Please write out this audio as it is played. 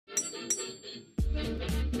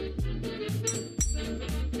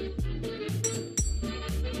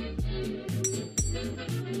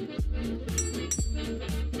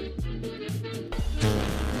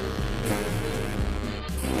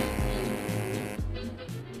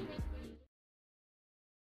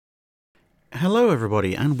Hello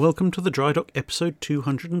everybody and welcome to the Drydock episode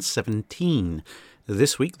 217.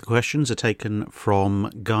 This week the questions are taken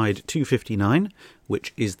from Guide 259,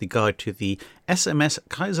 which is the guide to the HMS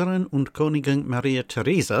Kaiserin und Königin Maria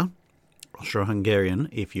Theresa, austro-hungarian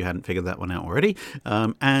if you hadn't figured that one out already,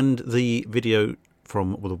 and the video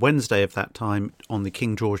from the Wednesday of that time on the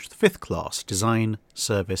King George V class, design,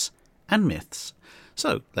 service and myths.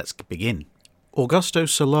 So let's begin. Augusto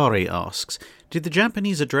Solari asks, did the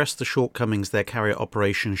Japanese address the shortcomings their carrier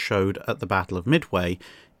operation showed at the Battle of Midway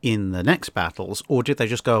in the next battles, or did they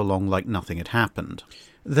just go along like nothing had happened?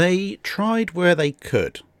 They tried where they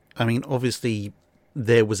could. I mean, obviously,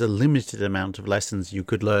 there was a limited amount of lessons you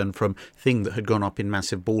could learn from thing that had gone up in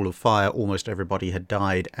massive ball of fire, almost everybody had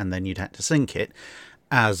died, and then you'd had to sink it,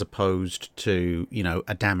 as opposed to,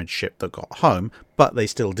 a damaged ship that got home, but they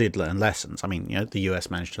still did learn lessons. I mean, the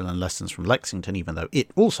US managed to learn lessons from Lexington, even though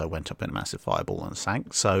it also went up in a massive fireball and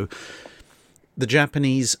sank. So the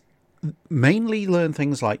Japanese mainly learned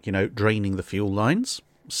things like, draining the fuel lines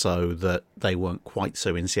so that they weren't quite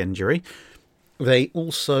so incendiary. They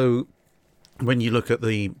also, when you look at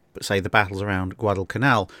the battles around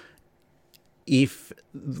Guadalcanal, if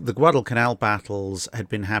the Guadalcanal battles had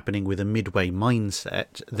been happening with a Midway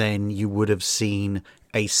mindset, then you would have seen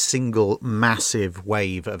a single massive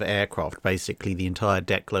wave of aircraft, basically the entire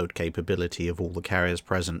deck load capability of all the carriers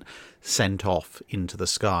present, sent off into the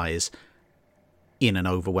skies in an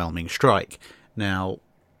overwhelming strike. Now,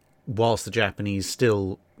 whilst the Japanese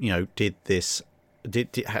still, did this,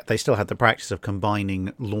 they still had the practice of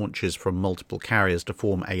combining launches from multiple carriers to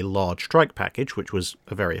form a large strike package, which was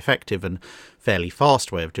a very effective and fairly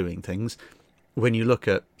fast way of doing things. When you look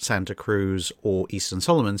at Santa Cruz or Eastern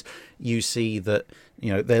Solomons, you see that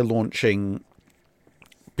they're launching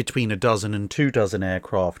between a dozen and 24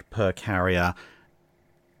 aircraft per carrier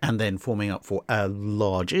and then forming up for a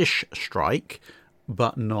large-ish strike,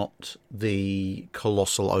 but not the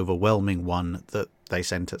colossal overwhelming one that they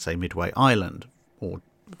sent at, say, Midway Island, or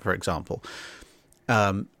for example.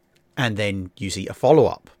 And then you see a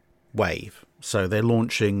follow-up wave. So they're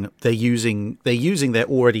using their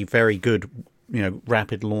already very good,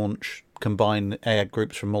 rapid launch, combine air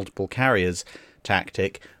groups from multiple carriers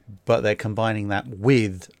tactic, but they're combining that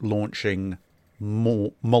with launching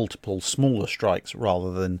multiple smaller strikes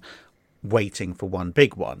rather than waiting for one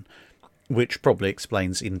big one, which probably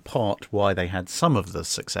explains in part why they had some of the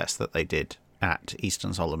success that they did at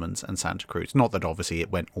Eastern Solomons and Santa Cruz. Not that obviously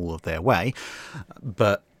it went all of their way,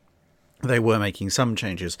 but they were making some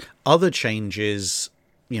changes. Other changes,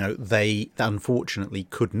 they unfortunately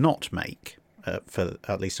could not make,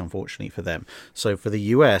 at least unfortunately for them. So for the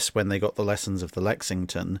US, when they got the lessons of the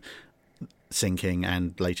Lexington sinking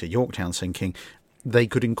and later Yorktown sinking, they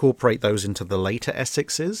could incorporate those into the later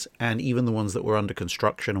Essexes, and even the ones that were under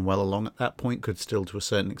construction and well along at that point could still to a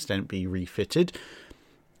certain extent be refitted.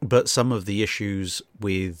 But some of the issues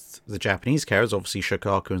with the Japanese carriers, obviously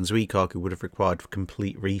Shokaku and Zuikaku, would have required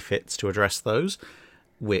complete refits to address those,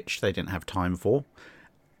 which they didn't have time for.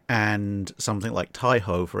 And something like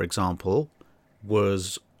Taiho, for example,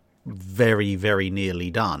 was very, very nearly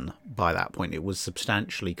done by that point. It was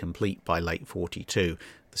substantially complete by late 42.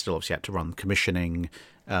 They still obviously had to run commissioning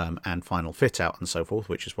and final fit-out and so forth,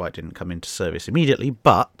 which is why it didn't come into service immediately.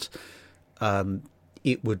 But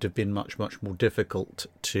it would have been much, much more difficult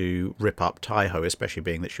to rip up Taiho, especially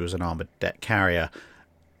being that she was an armoured deck carrier,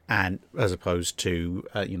 and as opposed to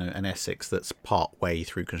an Essex that's part way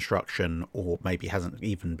through construction, or maybe hasn't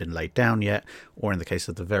even been laid down yet, or in the case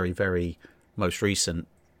of the very, very most recent,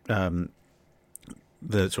 the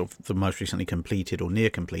most recently completed or near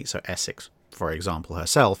complete, so Essex, for example,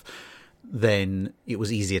 herself, then it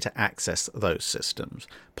was easier to access those systems.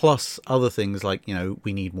 Plus other things like,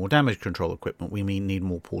 we need more damage control equipment, we need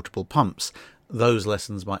more portable pumps. Those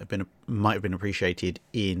lessons might have been appreciated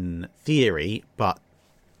in theory, but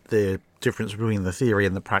the difference between the theory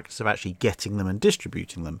and the practice of actually getting them and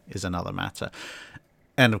distributing them is another matter.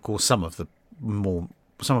 And of course, some of the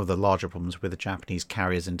larger problems with the Japanese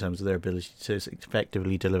carriers in terms of their ability to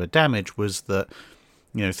effectively deliver damage was that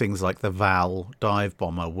things like the Val dive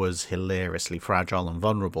bomber was hilariously fragile and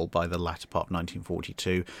vulnerable by the latter part of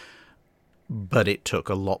 1942, but it took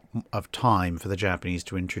a lot of time for the Japanese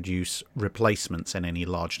to introduce replacements in any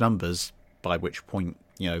large numbers, by which point,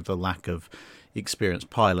 the lack of experienced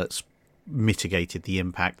pilots mitigated the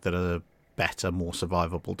impact that a better, more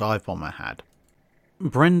survivable dive bomber had.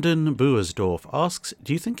 Brendan Buersdorf asks,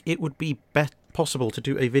 do you think it would be possible to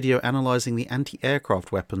do a video analysing the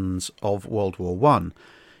anti-aircraft weapons of World War I?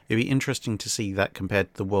 It'd be interesting to see that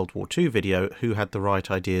compared to the World War II video, who had the right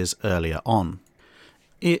ideas earlier on.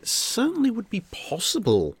 It certainly would be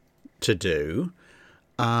possible to do.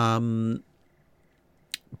 But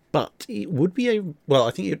it would be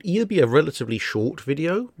I think it would either be a relatively short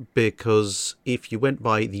video, because if you went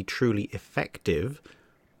by the truly effective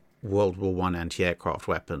World War I anti-aircraft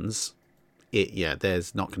weapons,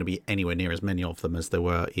 there's not going to be anywhere near as many of them as there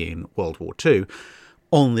were in World War II.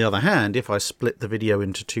 On the other hand, if I split the video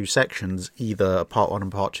into two sections, either part 1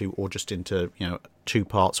 and part 2, or just into 2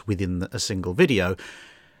 parts within a single video,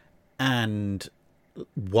 and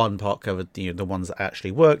one part covered the ones that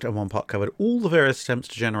actually worked, and one part covered all the various attempts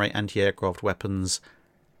to generate anti-aircraft weapons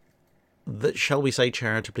that, shall we say,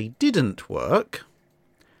 charitably didn't work,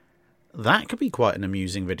 that could be quite an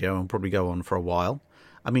amusing video and probably go on for a while.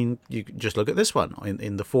 I mean, you just look at this one.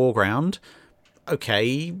 In the foreground,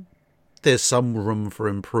 okay, there's some room for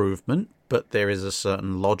improvement, but there is a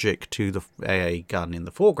certain logic to the AA gun in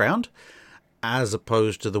the foreground, as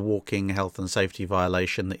opposed to the walking health and safety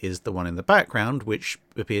violation that is the one in the background, which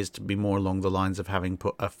appears to be more along the lines of having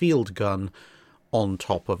put a field gun on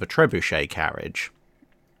top of a trebuchet carriage.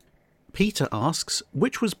 Peter asks,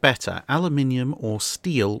 which was better, aluminium or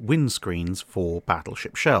steel windscreens for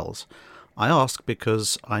battleship shells? I ask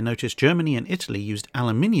because I noticed Germany and Italy used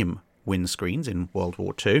aluminium windscreens in World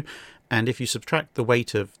War II, and if you subtract the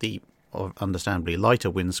weight of the understandably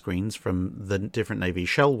lighter windscreens from the different Navy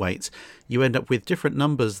shell weights, you end up with different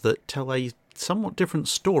numbers that tell a somewhat different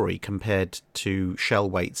story compared to shell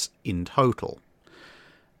weights in total.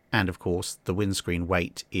 And of course, the windscreen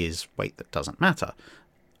weight is weight that doesn't matter.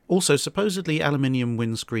 Also, supposedly aluminium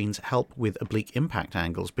windscreens help with oblique impact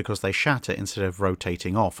angles because they shatter instead of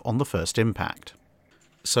rotating off on the first impact.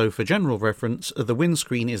 So for general reference, the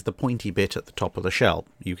windscreen is the pointy bit at the top of the shell.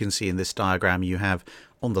 You can see in this diagram you have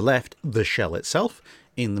on the left the shell itself,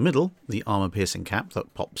 in the middle the armour-piercing cap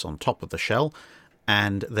that pops on top of the shell,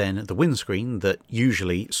 and then the windscreen that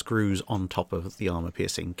usually screws on top of the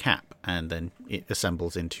armour-piercing cap, and then it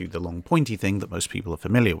assembles into the long pointy thing that most people are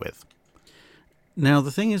familiar with. Now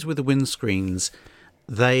the thing is with the windscreens,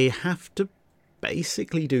 they have to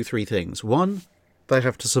basically do 3 things. 1, they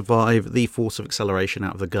have to survive the force of acceleration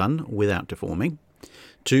out of the gun without deforming.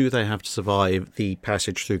 2, they have to survive the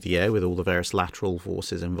passage through the air with all the various lateral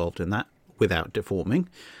forces involved in that without deforming.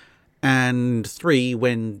 And 3,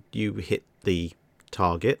 when you hit the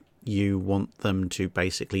target, you want them to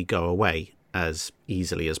basically go away as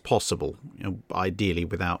easily as possible, ideally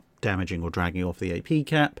without damaging or dragging off the AP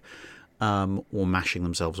cap, or mashing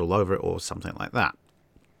themselves all over it or something like that.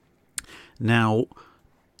 Now,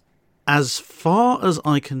 as far as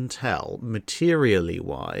I can tell, materially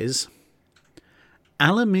wise,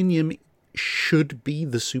 aluminium should be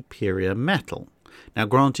the superior metal. Now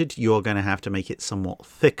granted, you're going to have to make it somewhat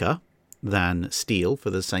thicker than steel for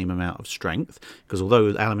the same amount of strength, because although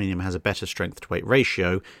aluminium has a better strength to weight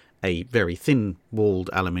ratio, a very thin walled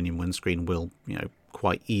aluminium windscreen will,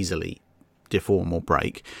 quite easily deform or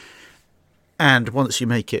break. And once you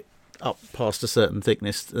make it up past a certain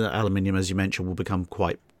thickness, aluminium, as you mentioned, will become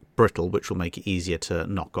quite brittle, which will make it easier to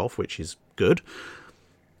knock off, which is good.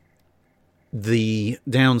 The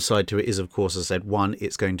downside to it is, of course, as I said, 1,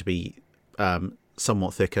 it's going to be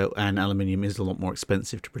somewhat thicker, and aluminium is a lot more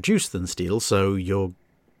expensive to produce than steel, so you're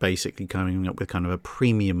basically coming up with kind of a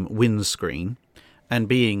premium windscreen. And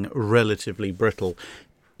being relatively brittle,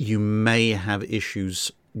 you may have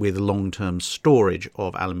issues with long-term storage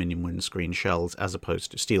of aluminium windscreen shells as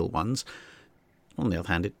opposed to steel ones. On the other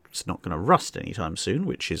hand, it's not going to rust anytime soon,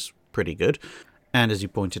 which is pretty good. And as you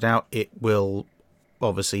pointed out, it will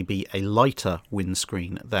obviously be a lighter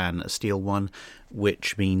windscreen than a steel one,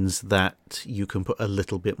 which means that you can put a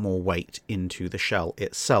little bit more weight into the shell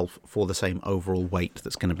itself for the same overall weight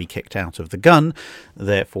that's going to be kicked out of the gun.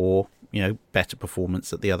 Therefore, better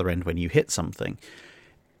performance at the other end when you hit something.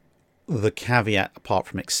 The caveat, apart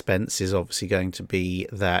from expense, is obviously going to be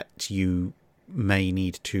that you may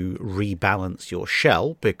need to rebalance your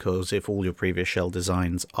shell, because if all your previous shell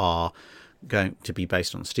designs are going to be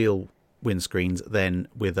based on steel windscreens, then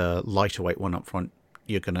with a lighter weight one up front,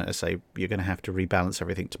 you're going to have to rebalance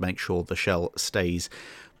everything to make sure the shell stays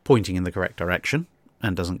pointing in the correct direction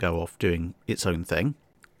and doesn't go off doing its own thing.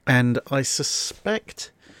 And I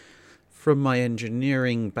suspect from my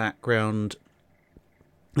engineering background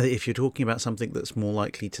that if you're talking about something that's more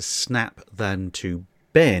likely to snap than to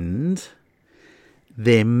bend,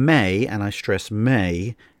 there may, and I stress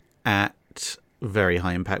may, at very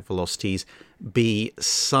high impact velocities, be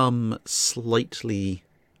some slightly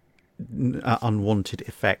unwanted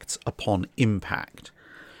effects upon impact.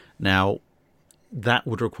 Now, that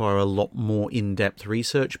would require a lot more in-depth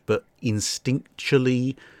research, but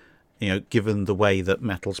instinctually, given the way that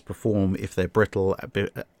metals perform if they're brittle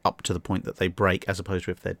up to the point that they break, as opposed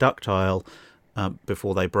to if they're ductile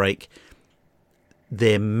before they break,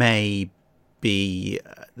 there may be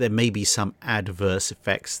some adverse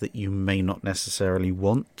effects that you may not necessarily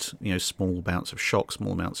want. Small amounts of shock,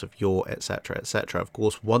 small amounts of yaw, etc., etc. Of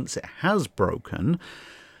course, once it has broken,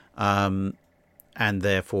 and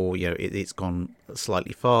therefore it's gone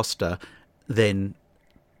slightly faster, then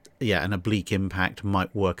an oblique impact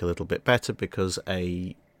might work a little bit better, because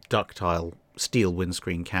a ductile steel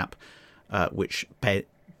windscreen cap, which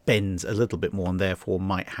bends a little bit more and therefore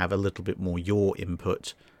might have a little bit more yaw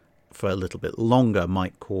input for a little bit longer,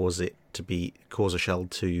 might cause a shell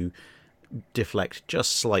to deflect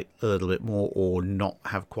just a little bit more, or not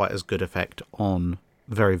have quite as good effect on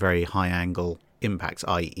very, very high angle impacts,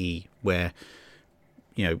 i.e. where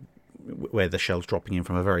the shell's dropping in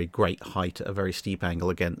from a very great height at a very steep angle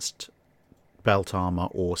against belt armor,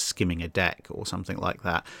 or skimming a deck or something like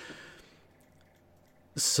that.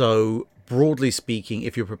 So broadly speaking,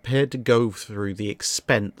 if you're prepared to go through the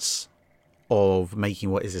expense of making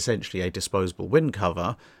what is essentially a disposable wind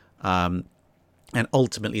cover, and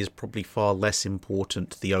ultimately is probably far less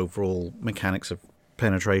important to the overall mechanics of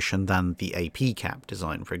penetration than the AP cap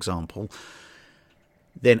design, for example,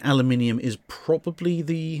 then aluminium is probably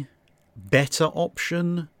the better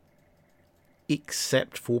option,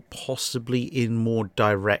 except for possibly in more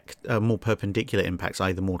direct, more perpendicular impacts,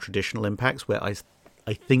 either more traditional impacts, where I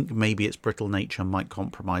think maybe its brittle nature might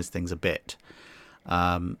compromise things a bit.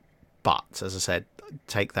 But as I said,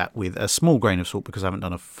 take that with a small grain of salt, because I haven't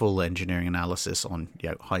done a full engineering analysis on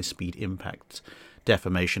high-speed impact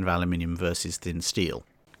deformation of aluminium versus thin steel.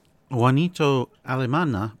 Juanito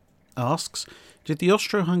Alemana asks, did the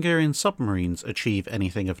Austro-Hungarian submarines achieve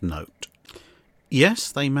anything of note?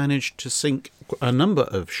 Yes, they managed to sink a number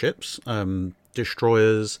of ships,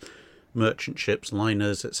 destroyers, merchant ships,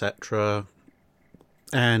 liners, etc.,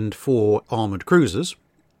 and 4 armoured cruisers,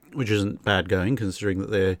 which isn't bad going, considering that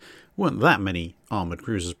there weren't that many armoured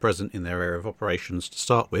cruisers present in their area of operations to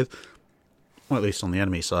start with, or at least on the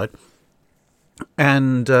enemy side.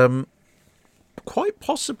 And quite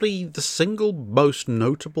possibly the single most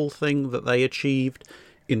notable thing that they achieved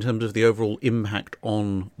in terms of the overall impact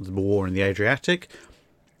on the war in the Adriatic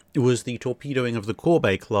was the torpedoing of the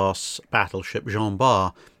Corbeil-class battleship Jean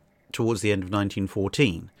Bart towards the end of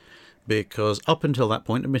 1914. Because up until that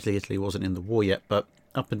point, admittedly Italy wasn't in the war yet, but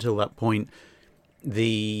up until that point,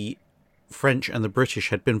 the French and the British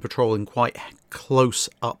had been patrolling quite close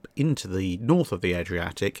up into the north of the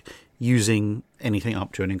Adriatic, using anything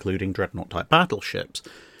up to and including dreadnought-type battleships,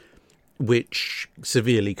 which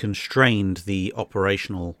severely constrained the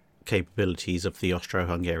operational capabilities of the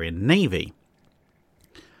Austro-Hungarian Navy.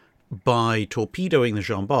 By torpedoing the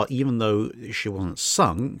Jean Bart, even though she wasn't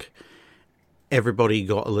sunk, everybody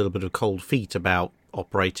got a little bit of cold feet about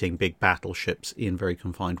operating big battleships in very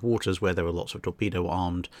confined waters where there were lots of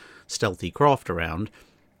torpedo-armed stealthy craft around,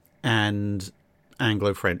 and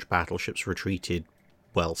Anglo-French battleships retreated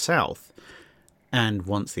well south. And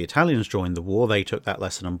once the Italians joined the war, they took that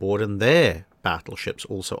lesson on board, and their battleships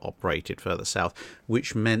also operated further south,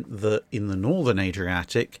 which meant that in the northern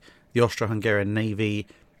Adriatic, the Austro-Hungarian Navy,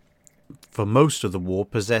 for most of the war,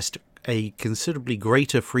 possessed a considerably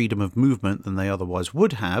greater freedom of movement than they otherwise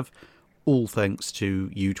would have, all thanks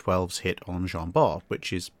to U-12's hit on Jean Bart,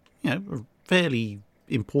 which is, a fairly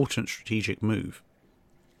important strategic move.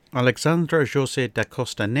 Alexandra José da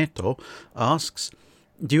Costa Neto asks,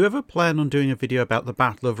 do you ever plan on doing a video about the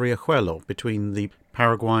Battle of Riachuelo between the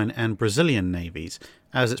Paraguayan and Brazilian navies,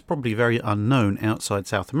 as it's probably very unknown outside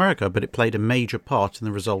South America, but it played a major part in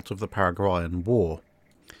the result of the Paraguayan War?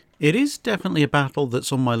 It is definitely a battle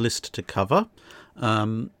that's on my list to cover.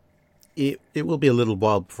 It will be a little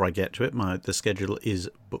while before I get to it. The schedule is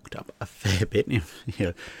booked up a fair bit.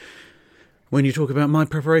 When you talk about my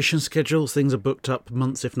preparation schedules, things are booked up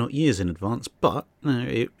months, if not years in advance, but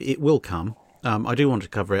it will come. I do want to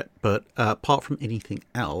cover it, but apart from anything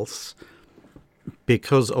else,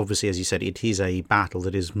 because obviously, as you said, it is a battle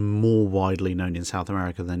that is more widely known in South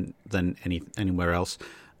America than anywhere else,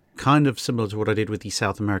 kind of similar to what I did with the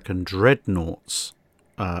South American Dreadnoughts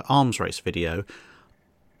arms race video,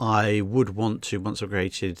 I would want to, once I've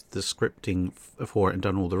created the scripting for it and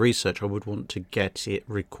done all the research, I would want to get it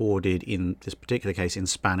recorded, in this particular case, in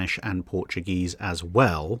Spanish and Portuguese as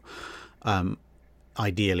well.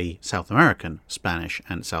 Ideally South American Spanish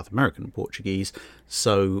and South American Portuguese,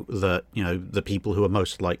 so that, the people who are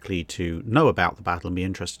most likely to know about the battle and be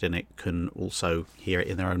interested in it can also hear it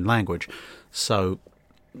in their own language. So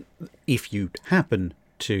if you happen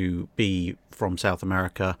to be from South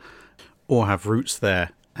America or have roots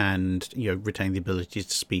there and retain the ability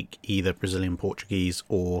to speak either Brazilian Portuguese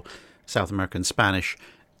or South American Spanish,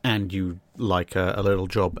 and you like a little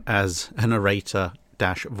job as a narrator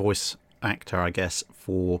 / voice actor, I guess,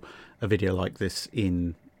 for a video like this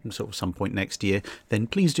in sort of some point next year, then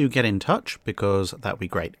please do get in touch, because that would be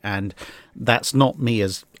great. And that's not me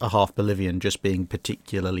as a half Bolivian just being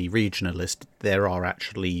particularly regionalist. There are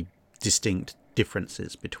actually distinct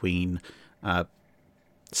differences between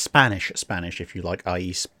Spanish, if you like,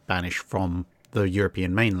 i.e. Spanish from the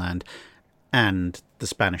European mainland, and the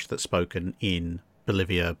Spanish that's spoken in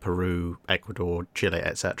Bolivia, Peru, Ecuador, Chile,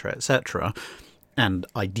 etc., etc. And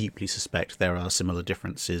I deeply suspect there are similar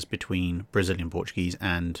differences between Brazilian Portuguese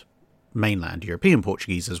and mainland European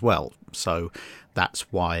Portuguese as well. So that's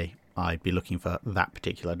why I'd be looking for that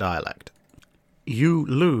particular dialect. Yu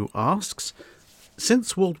Lu asks,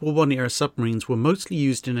 since World War I era submarines were mostly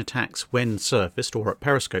used in attacks when surfaced or at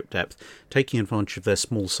periscope depth, taking advantage of their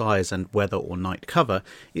small size and weather or night cover,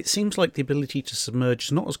 it seems like the ability to submerge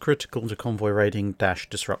is not as critical to convoy raiding /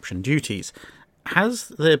 disruption duties. Has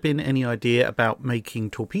there been any idea about making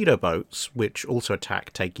torpedo boats, which also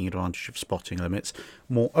attack taking advantage of spotting limits,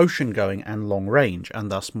 more ocean-going and long-range,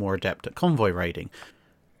 and thus more adept at convoy raiding?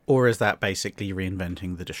 Or is that basically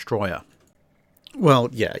reinventing the destroyer? Well,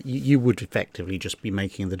 yeah, you would effectively just be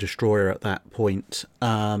making the destroyer at that point,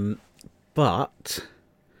 but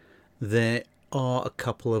there are a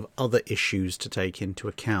couple of other issues to take into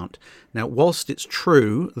account. Now, whilst it's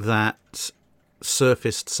true that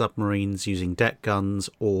surfaced submarines using deck guns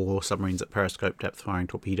or submarines at periscope depth firing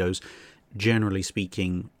torpedoes, generally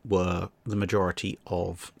speaking, were the majority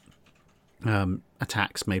of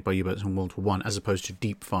attacks made by U-boats in World War I, as opposed to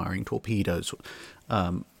deep firing torpedoes,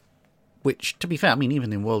 which, to be fair, I mean,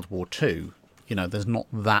 even in World War II, there's not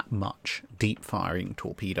that much deep firing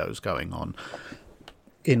torpedoes going on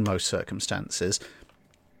in most circumstances.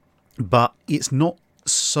 But it's not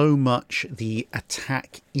so much the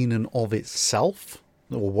attack in and of itself,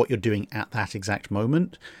 or what you're doing at that exact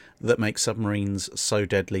moment, that makes submarines so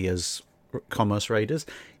deadly as commerce raiders.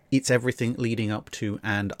 It's everything leading up to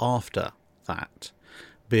and after that.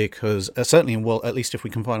 Because certainly at least if we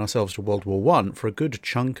confine ourselves to World War I, for a good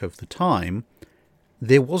chunk of the time,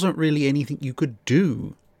 there wasn't really anything you could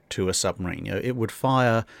do to a submarine. It would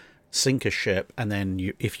fire, sink a ship, and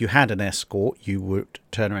then if you had an escort, you would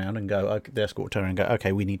turn around and go, the escort would turn around and go,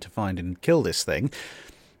 okay, we need to find and kill this thing.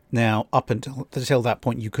 Now, up until that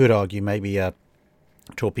point, you could argue maybe a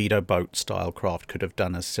torpedo boat style craft could have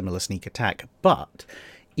done a similar sneak attack, but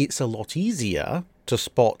it's a lot easier to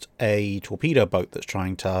spot a torpedo boat that's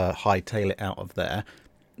trying to hightail it out of there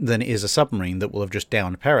than it is a submarine that will have just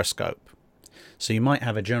downed a periscope. So you might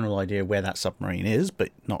have a general idea where that submarine is, but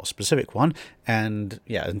not a specific one. And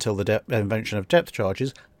yeah, until the invention of depth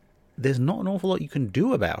charges, there's not an awful lot you can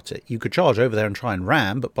do about it. You could charge over there and try and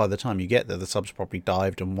ram, but by the time you get there, the sub's probably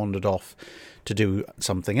dived and wandered off to do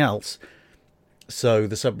something else. So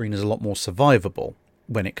the submarine is a lot more survivable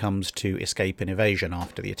when it comes to escape and evasion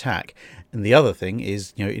after the attack. And the other thing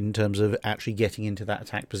is, in terms of actually getting into that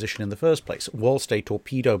attack position in the first place, whilst a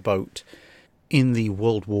torpedo boat in the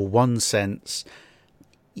World War I sense,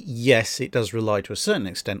 yes, it does rely to a certain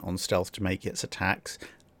extent on stealth to make its attacks.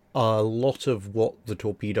 A lot of what the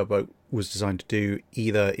torpedo boat was designed to do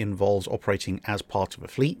either involves operating as part of a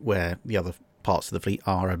fleet, where the other parts of the fleet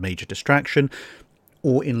are a major distraction,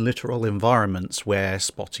 or in littoral environments where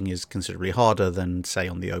spotting is considerably harder than, say,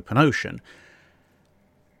 on the open ocean.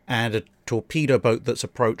 And a torpedo boat that's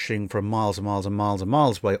approaching from miles and miles and miles and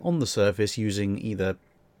miles away on the surface using either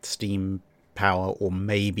steam power or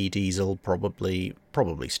maybe diesel, probably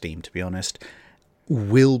steam, to be honest,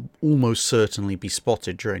 will almost certainly be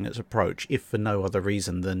spotted during its approach, if for no other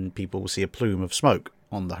reason than people will see a plume of smoke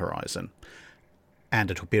on the horizon. And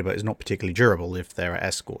a torpedo boat is not particularly durable if there are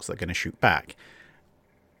escorts that are going to shoot back.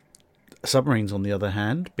 Submarines, on the other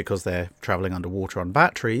hand, because they're travelling underwater on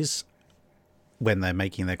batteries, when they're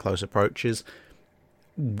making their close approaches,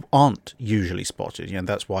 aren't usually spotted.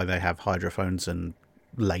 That's why they have hydrophones and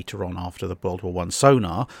later on after the World War I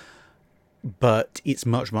sonar. But it's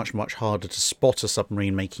much, much, much harder to spot a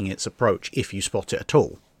submarine making its approach if you spot it at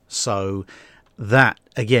all. So that,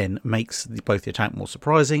 again, makes both the attack more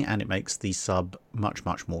surprising and it makes the sub much,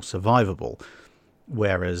 much more survivable.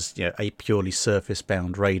 Whereas a purely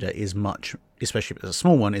surface-bound raider is much, especially if it's a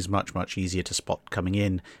small one, is much, much easier to spot coming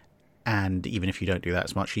in. And even if you don't do that,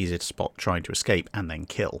 it's much easier to spot trying to escape and then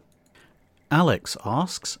kill. Alex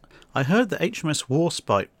asks, I heard that HMS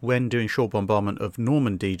Warspite, when doing shore bombardment of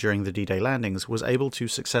Normandy during the D-Day landings, was able to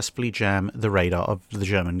successfully jam the radar of the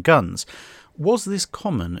German guns. Was this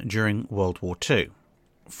common during World War II?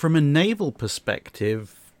 From a naval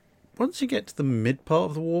perspective, once you get to the mid part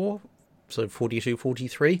of the war, so 42,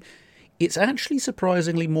 43, it's actually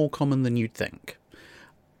surprisingly more common than you'd think,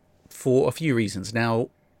 for a few reasons. Now,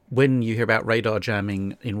 when you hear about radar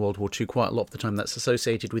jamming in World War II, quite a lot of the time that's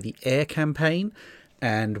associated with the air campaign,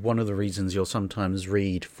 and one of the reasons you'll sometimes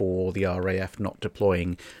read for the RAF not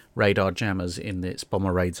deploying radar jammers in its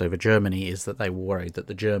bomber raids over Germany is that they were worried that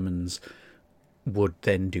the Germans would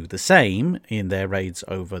then do the same in their raids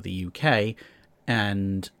over the UK,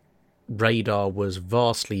 and radar was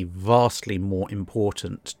vastly more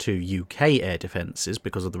important to UK air defences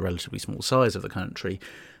because of the relatively small size of the country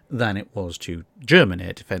than it was to German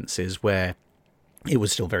air defences, where it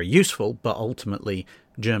was still very useful, but ultimately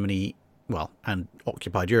Germany, well, and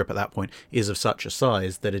occupied Europe at that point, is of such a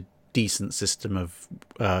size that a decent system of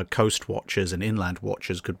coast watchers and inland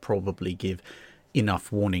watchers could probably give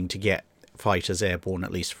enough warning to get fighters airborne,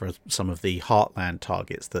 at least for some of the heartland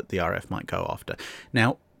targets that the RF might go after.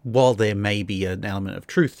 Now, while there may be an element of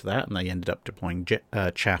truth to that, and they ended up deploying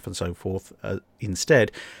chaff and so forth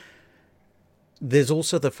instead, there's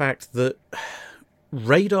also the fact that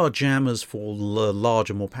radar jammers for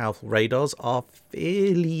larger, more powerful radars are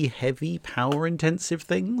fairly heavy, power-intensive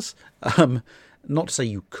things. Not to say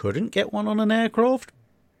you couldn't get one on an aircraft,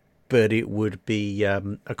 but it would be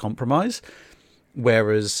a compromise.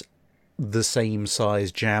 Whereas the same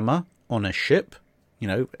size jammer on a ship,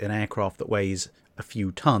 an aircraft that weighs a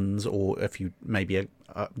few tons, or maybe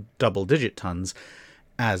a double-digit tons,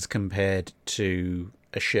 as compared to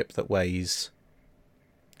a ship that weighs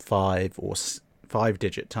 5 or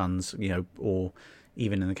 5-digit tons, or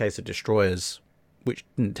even in the case of destroyers, which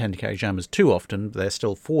didn't tend to carry jammers too often, they're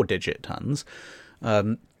still 4-digit tons.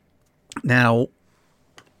 Now,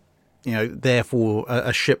 therefore,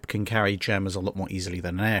 a ship can carry jammers a lot more easily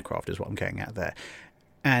than an aircraft, is what I'm getting at there.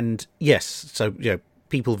 And yes, so,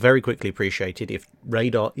 people very quickly appreciated if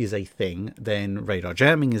radar is a thing, then radar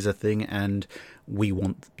jamming is a thing, and we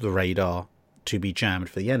want the radar to be jammed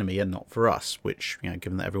for the enemy and not for us, which,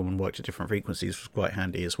 given that everyone worked at different frequencies, was quite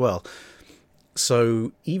handy as well.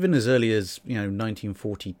 So even as early as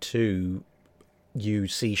 1942, you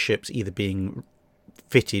see ships either being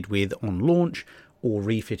fitted with on launch or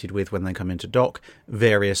refitted with, when they come into dock,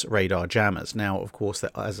 various radar jammers. Now, of course,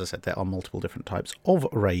 as I said, there are multiple different types of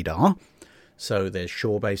radar. So there's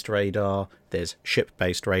shore-based radar, there's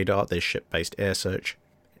ship-based radar, there's ship-based air search,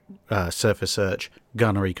 surface search,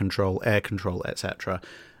 gunnery control, air control, etc.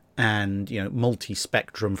 And,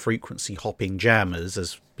 multi-spectrum frequency hopping jammers,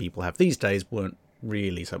 as people have these days, weren't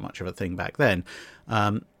really so much of a thing back then.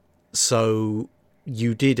 So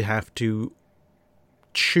you did have to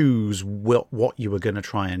choose what you were going to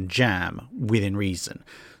try and jam within reason.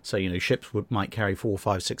 So, ships might carry 4,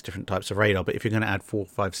 5, 6 different types of radar, but if you're going to add 4,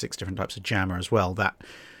 5, 6 different types of jammer as well, that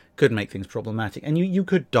could make things problematic. And you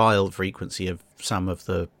could dial the frequency of some of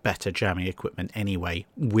the better jamming equipment anyway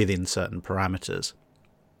within certain parameters.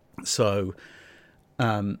 So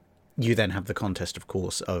you then have the contest, of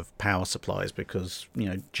course, of power supplies, because,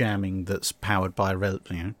 jamming that's powered by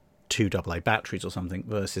 2 AA batteries or something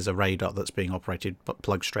versus a radar that's being operated but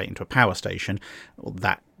plugged straight into a power station, well,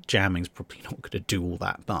 that jamming's probably not going to do all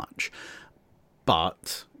that much.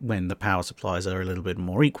 But when the power supplies are a little bit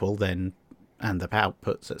more equal, then, and the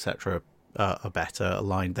outputs, etc., are better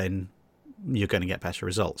aligned, then you're going to get better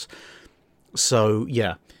results. So,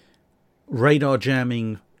 yeah, radar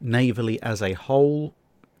jamming navally as a whole,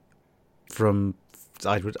 from,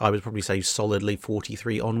 I would probably say solidly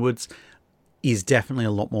 43 onwards, is definitely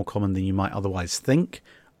a lot more common than you might otherwise think,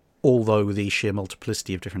 although the sheer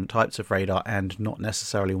multiplicity of different types of radar and not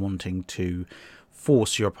necessarily wanting to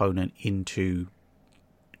force your opponent into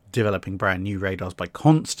developing brand new radars by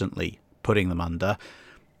constantly putting them under,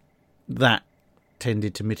 that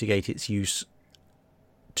tended to mitigate its use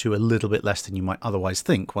to a little bit less than you might otherwise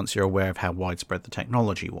think once you're aware of how widespread the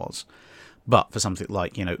technology was. But for something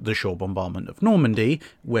like, the shore bombardment of Normandy,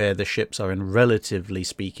 where the ships are in relatively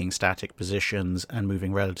speaking static positions and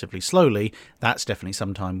moving relatively slowly, that's definitely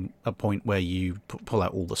sometime a point where you pull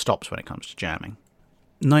out all the stops when it comes to jamming.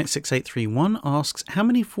 96831 asks, how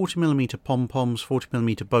many 40mm pom-poms,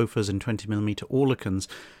 40mm Bofors and 20mm Orlikans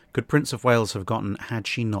could Prince of Wales have gotten had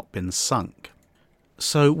she not been sunk?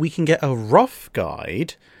 So we can get a rough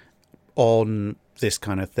guide on this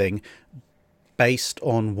kind of thing based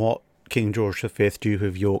on what King George V, Duke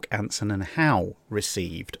of York, Anson and Howe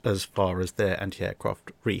received as far as their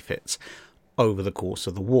anti-aircraft refits over the course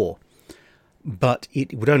of the war. But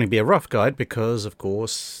it would only be a rough guide because, of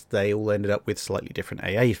course, they all ended up with slightly different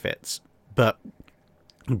AA fits. But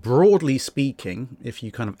broadly speaking, if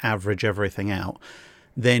you kind of average everything out,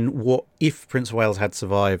 then what if Prince of Wales had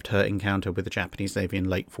survived her encounter with the Japanese Navy in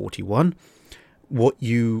late 41? What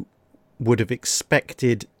you would have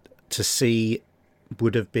expected to see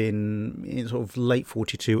would have been in sort of late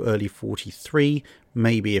 42, early 43,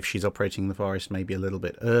 maybe if she's operating in the Far East, maybe a little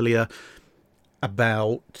bit earlier,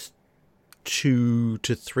 about 2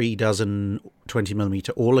 to 3 dozen 20mm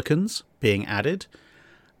Oerlikons being added.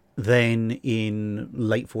 Then in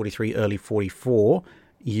late 43, early 44,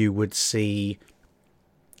 you would see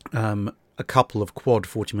a couple of quad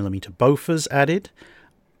 40mm Bofors added,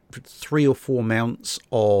 3 or 4 mounts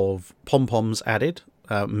of pom-poms added,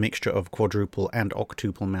 a mixture of quadruple and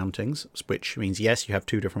octuple mountings, which means, yes, you have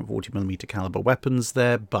 2 different 40mm caliber weapons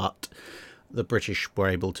there, but the British were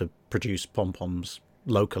able to produce pom-poms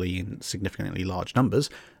locally in significantly large numbers,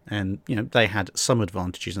 and they had some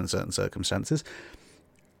advantages in certain circumstances.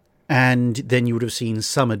 And then you would have seen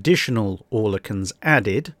some additional Oerlikons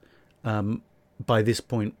added, by this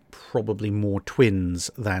point probably more twins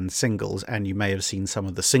than singles, and you may have seen some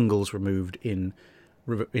of the singles removed in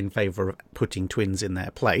favour of putting twins in their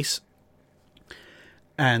place.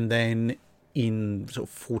 And then in sort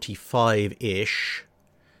of 45-ish,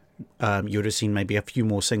 you would have seen maybe a few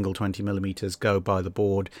more single 20mm go by the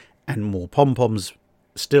board and more pom-poms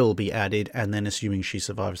still be added, and then assuming she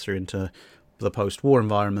survives through into the post-war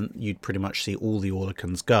environment, you'd pretty much see all the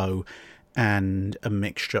Oerlikons go, and a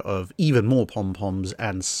mixture of even more pom-poms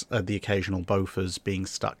and the occasional Bofors being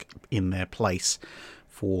stuck in their place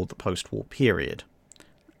for the post-war period.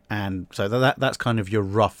 And so that's kind of your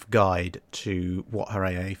rough guide to what her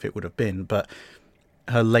AA fit would have been. But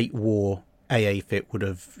her late war AA fit would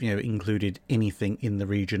have included anything in the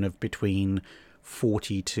region of between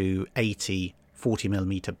 40 to 80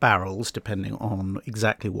 40mm barrels, depending on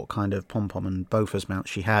exactly what kind of pom-pom and Bofors mount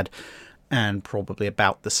she had, and probably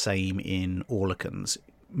about the same in Oerlikons,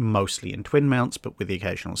 mostly in twin mounts, but with the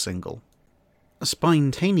occasional single.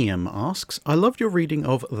 Spinetanium asks, I loved your reading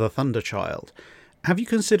of The Thunderchild. Have you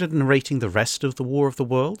considered narrating the rest of the War of the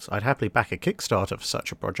Worlds? I'd happily back a Kickstarter for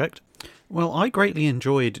such a project. Well, I greatly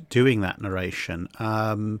enjoyed doing that narration,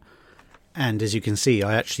 and as you can see,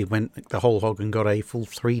 I actually went the whole hog and got a full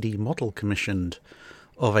 3D model commissioned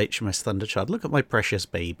of HMS Thunderchild. Look at my precious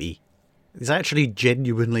baby. It's actually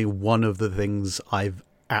genuinely one of the things I've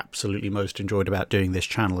absolutely most enjoyed about doing this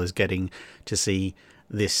channel, is getting to see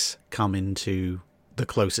this come into the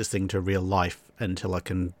closest thing to real life until I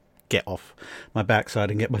can get off my backside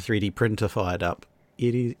and get my 3D printer fired up.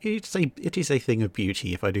 It is a thing of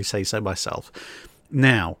beauty, if I do say so myself.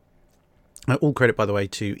 Now, all credit, by the way,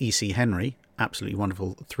 to E.C. Henry, absolutely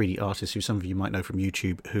wonderful 3D artist who some of you might know from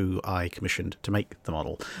YouTube, who I commissioned to make the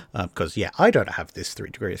model. Because, I don't have this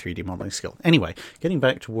degree of 3D modelling skill. Anyway, getting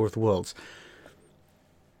back to War of the Worlds.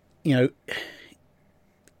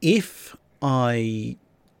 If I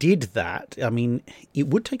did that, it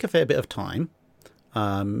would take a fair bit of time.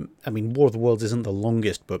 War of the Worlds isn't the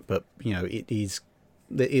longest book, but,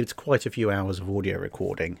 it's quite a few hours of audio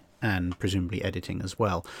recording and presumably editing as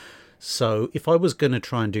well. So if I was going to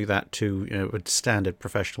try and do that to a standard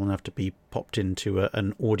professional enough to be popped into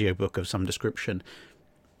an audiobook of some description,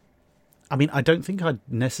 I don't think I'd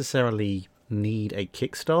necessarily need a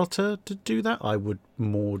Kickstarter to do that. I would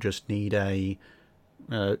more just need a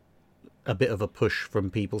bit of a push from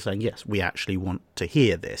people saying, yes, we actually want to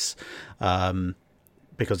hear this.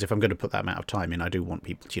 Because if I'm going to put that amount of time in, I do want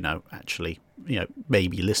people to, actually,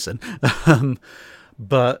 maybe listen.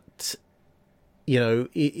 But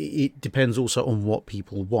it depends also on what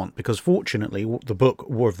people want, because fortunately the book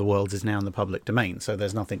War of the Worlds is now in the public domain, so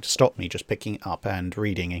there's nothing to stop me just picking it up and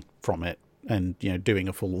reading from it and doing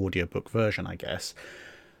a full audiobook version, I guess.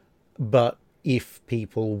 But if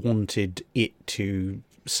people wanted it to,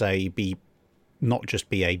 say, be not just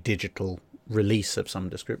be a digital release of some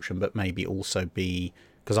description, but maybe also be,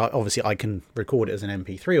 because obviously I can record it as an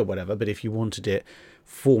MP3 or whatever, but if you wanted it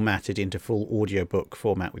formatted into full audiobook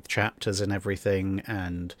format with chapters and everything,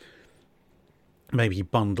 and maybe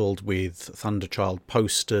bundled with Thunderchild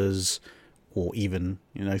posters or even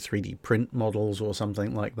 3D print models or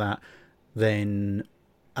something like that, then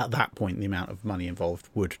at that point the amount of money involved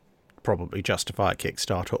would probably justify a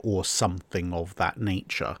Kickstarter or something of that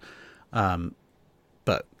nature.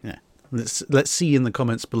 But let's see in the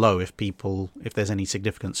comments below if there's any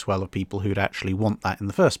significant swell of people who'd actually want that in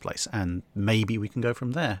the first place, and maybe we can go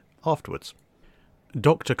from there afterwards.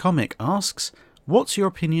 Dr. Comic asks, what's your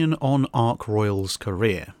opinion on Ark Royal's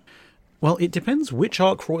career? Well, it depends which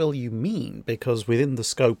Ark Royal you mean, because within the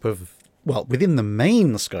scope of well, within the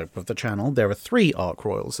main scope of the channel, there are 3 Ark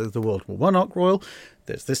Royals. There's the World War 1 Ark Royal,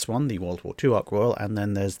 there's this one, the World War 2 Ark Royal, and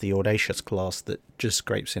then there's the Audacious class that just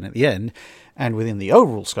scrapes in at the end. And within the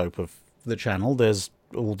overall scope of the channel, there's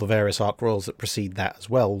all the various Ark Royals that precede that as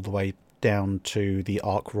well, all the way down to the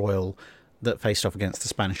Ark Royal that faced off against the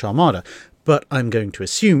Spanish Armada. But I'm going to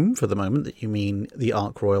assume, for the moment, that you mean the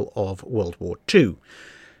Ark Royal of World War II.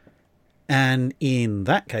 And in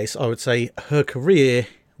that case, I would say her career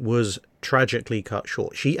was tragically cut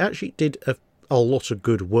short. She actually did a lot of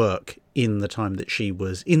good work in the time that she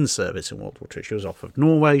was in service in World War II. She was off of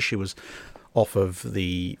Norway, she was off of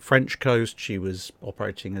the French coast, she was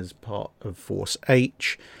operating as part of Force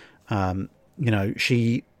H.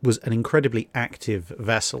 She was an incredibly active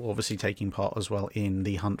vessel, obviously taking part as well in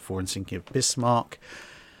the hunt for and sinking of Bismarck.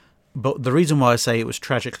 But the reason why I say it was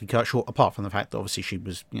tragically cut short, apart from the fact that obviously she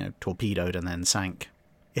was, torpedoed and then sank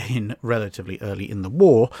in relatively early in the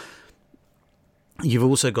war, you've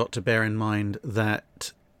also got to bear in mind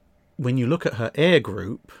that when you look at her air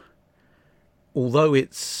group, although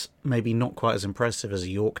it's maybe not quite as impressive as a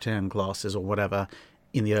Yorktown classes or whatever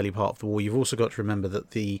in the early part of the war, you've also got to remember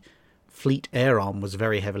that the Fleet air arm was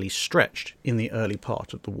very heavily stretched in the early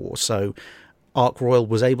part of the war. So Ark Royal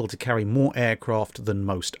was able to carry more aircraft than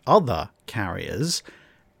most other carriers,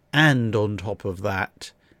 and on top of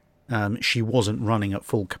that, she wasn't running at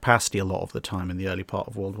full capacity a lot of the time in the early part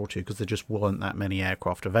of World War II because there just weren't that many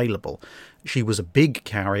aircraft available. She was a big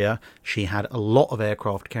carrier, she had a lot of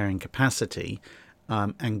aircraft carrying capacity,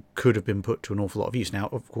 and could have been put to an awful lot of use. Now,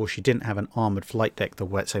 of course, she didn't have an armoured flight deck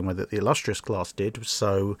the same way that the Illustrious class did,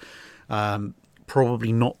 so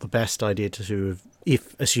probably not the best idea to have,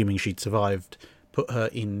 if assuming she'd survived, put her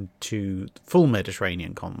into full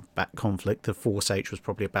Mediterranean combat conflict. The Force H was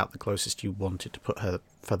probably about the closest you wanted to put her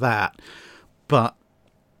for that. But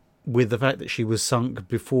with the fact that she was sunk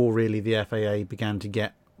before really the FAA began to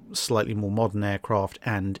get slightly more modern aircraft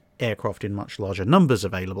and aircraft in much larger numbers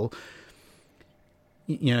available,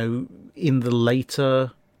 in the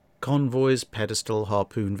later convoys, Pedestal,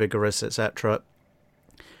 Harpoon, Vigorous, etc.,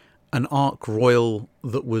 an Ark Royal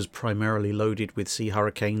that was primarily loaded with Sea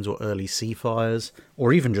Hurricanes or early Sea Fires,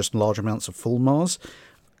 or even just large amounts of Fulmars,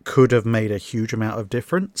 could have made a huge amount of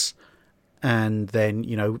difference. And then,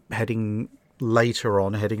 heading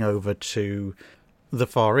over to the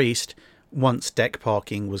Far East, once deck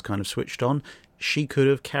parking was kind of switched on, she could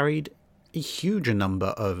have carried a huge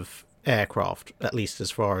number of aircraft, at least as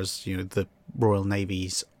far as, the Royal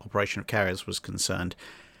Navy's operation of carriers was concerned.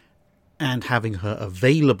 And having her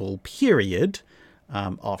available period,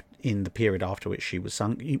 in the period after which she was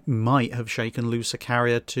sunk, you might have shaken loose a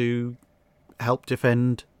carrier to help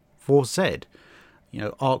defend Force Z.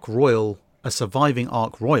 Ark Royal, a surviving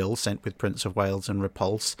Ark Royal sent with Prince of Wales and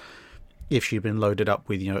Repulse, if she'd been loaded up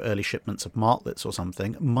with, early shipments of Martlets or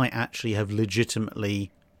something, might actually have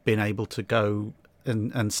legitimately been able to go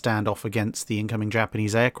and stand off against the incoming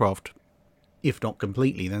Japanese aircraft. If not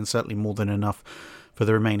completely, then certainly more than enough for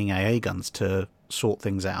the remaining AA guns to sort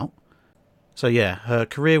things out. So yeah, her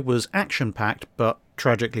career was action-packed, but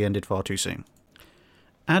tragically ended far too soon.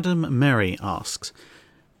 Adam Merry asks,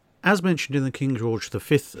 as mentioned in the King George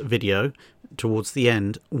V video, towards the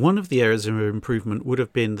end, one of the areas of improvement would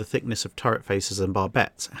have been the thickness of turret faces and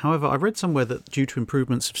barbettes. However, I read somewhere that due to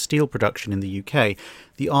improvements of steel production in the UK,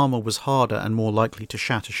 the armour was harder and more likely to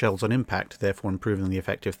shatter shells on impact, therefore improving the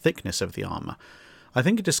effective thickness of the armour. I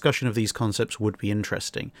think a discussion of these concepts would be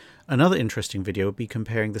interesting. Another interesting video would be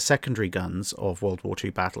comparing the secondary guns of World War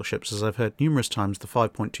II battleships, as I've heard numerous times the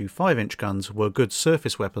 5.25-inch guns were good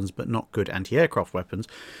surface weapons but not good anti-aircraft weapons,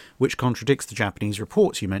 which contradicts the Japanese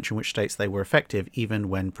reports you mentioned, which states they were effective even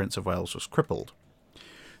when Prince of Wales was crippled.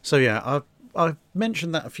 So yeah, I've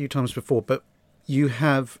mentioned that a few times before, but you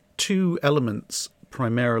have two elements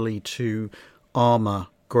primarily to armour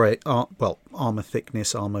armour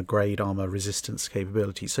thickness, armour grade, armour resistance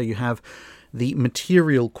capability. So you have the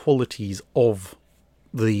material qualities of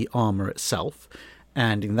the armour itself,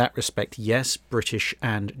 and in that respect, yes, British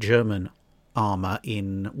and German armour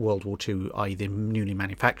in World War II, i.e. the newly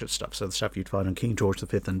manufactured stuff, so the stuff you'd find on King George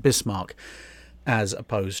V and Bismarck, as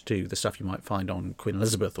opposed to the stuff you might find on Queen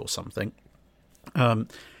Elizabeth or something.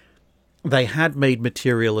 They had made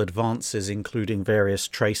material advances, including various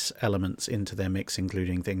trace elements into their mix,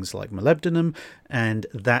 including things like molybdenum, and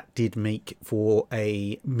that did make for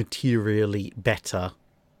a materially better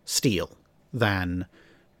steel than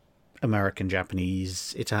American,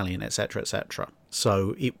 Japanese, Italian, etc., etc.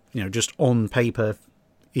 So, it, just on paper,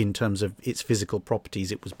 in terms of its physical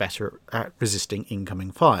properties, it was better at resisting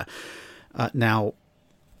incoming fire. Now,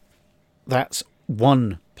 that's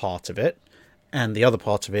one part of it. And the other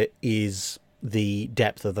part of it is the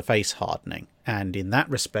depth of the face hardening. And in that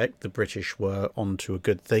respect, the British were onto a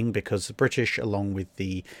good thing, because the British, along with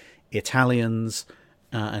the Italians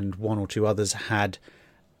and one or two others, had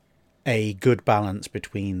a good balance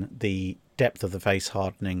between the depth of the face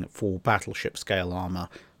hardening for battleship scale armour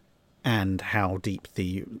and how deep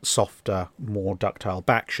the softer, more ductile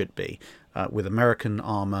back should be. With American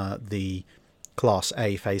armour, the Class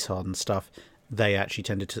A face hardened stuff, they actually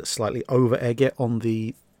tended to slightly over-egg it on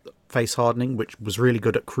the face hardening, which was really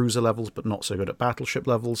good at cruiser levels but not so good at battleship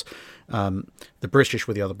levels. The British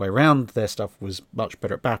were the other way around. Their stuff was much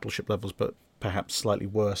better at battleship levels but perhaps slightly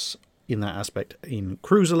worse in that aspect in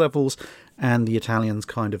cruiser levels, and the Italians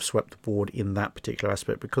kind of swept the board in that particular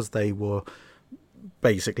aspect because they were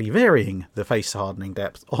basically varying the face hardening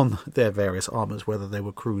depth on their various armours, whether they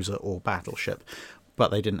were cruiser or battleship, but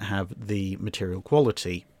they didn't have the material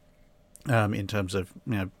quality in terms of,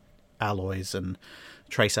 you know, alloys and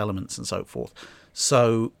trace elements and so forth.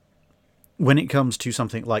 So when it comes to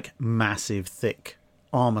something like massive thick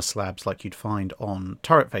armour slabs like you'd find on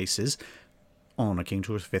turret faces on a King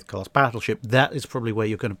George V class battleship, that is probably where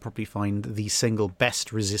you're going to probably find the single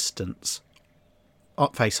best resistance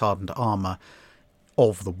face hardened armour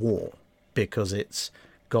of the war, because it's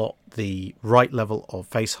got the right level of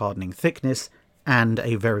face hardening thickness and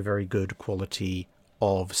a very, very good quality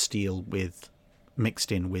of steel with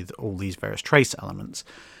mixed in with all these various trace elements.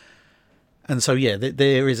 And so, yeah,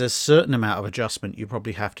 there is a certain amount of adjustment you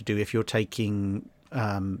probably have to do if you're taking,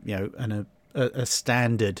 a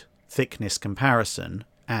standard thickness comparison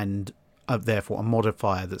and therefore a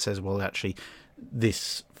modifier that says, well, actually,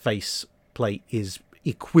 this face plate is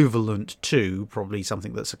equivalent to probably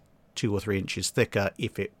something that's 2 or 3 inches thicker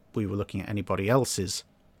if we were looking at anybody else's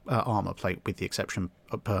armour plate, with the exception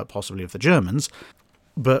possibly of the Germans.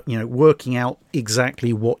 But, you know, working out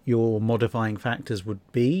exactly what your modifying factors would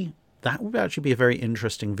be, that would actually be a very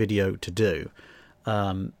interesting video to do.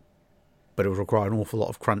 But it would require an awful lot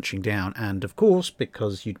of crunching down. And, of course,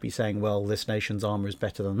 because you'd be saying, well, this nation's armour is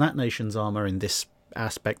better than that nation's armour in this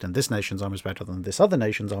aspect, and this nation's armour is better than this other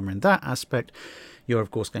nation's armour in that aspect, you're,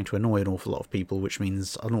 of course, going to annoy an awful lot of people, which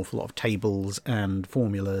means an awful lot of tables and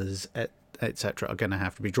formulas, etc. are going to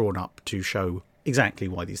have to be drawn up to show exactly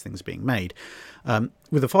why these things are being made.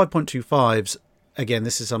 With the 5.25s, again,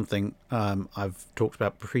 this is something I've talked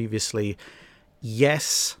about previously.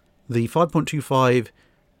 Yes, the 5.25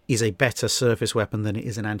 is a better surface weapon than it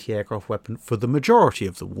is an anti-aircraft weapon for the majority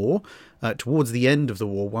of the war. Towards the end of the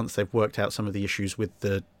war, once they've worked out some of the issues with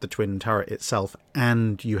the twin turret itself,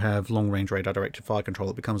 and you have long-range radar-directed fire control,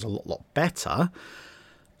 it becomes a lot better.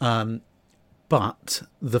 But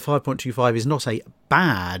the 5.25 is not a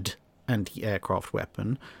bad anti-aircraft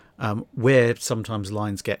weapon. Where sometimes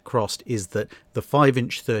lines get crossed is that the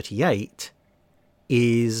 5-inch 38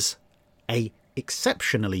 is a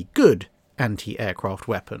exceptionally good anti-aircraft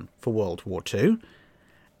weapon for World War II,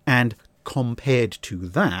 and compared to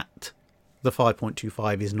that, the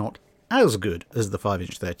 5.25 is not as good as the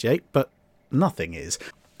 5-inch 38, but nothing is.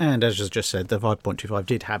 And as I just said, the 5.25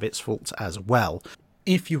 did have its faults as well.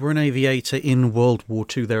 If you were an aviator in World War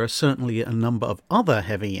II, there are certainly a number of other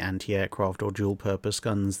heavy anti-aircraft or dual-purpose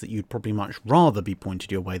guns that you'd probably much rather be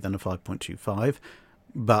pointed your way than a 5.25,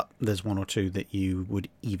 but there's one or two that you would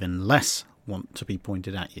even less want to be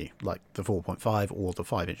pointed at you, like the 4.5 or the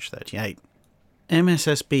 5-inch 38.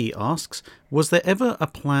 MSSB asks, was there ever a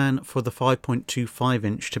plan for the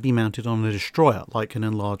 5.25-inch to be mounted on a destroyer, like an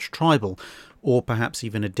enlarged Tribal, or perhaps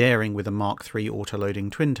even a Daring with a Mark III auto-loading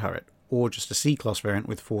twin turret, or just a C-class variant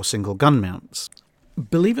with 4 single gun mounts?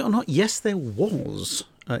 Believe it or not, yes, there was.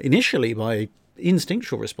 Initially, my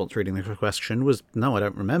instinctual response reading the question was, no, I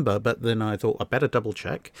don't remember, but then I thought I better double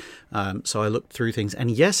check. So I looked through things, and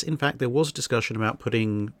yes, in fact, there was discussion about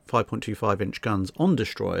putting 5.25-inch guns on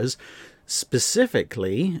destroyers.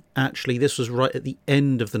 Specifically, actually, this was right at the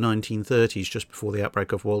end of the 1930s, just before the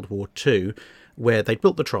outbreak of World War II, where they'd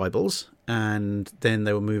built the Tribals, and then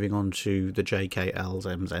they were moving on to the JKLs,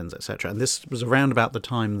 Ms, Ns, etc. And this was around about the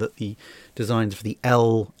time that the designs for the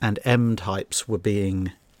L and M types were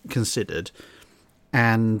being considered.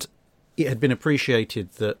 And it had been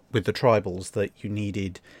appreciated that with the Tribals that you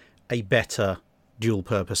needed a better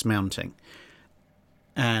dual-purpose mounting.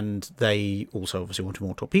 And they also obviously wanted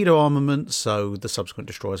more torpedo armament, so the subsequent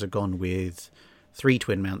destroyers had gone with 3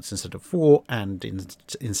 twin mounts instead of 4, and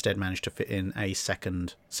instead managed to fit in a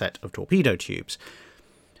second set of torpedo tubes.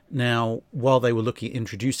 Now, while they were looking at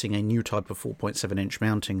introducing a new type of 4.7-inch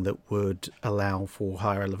mounting that would allow for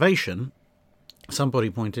higher elevation, somebody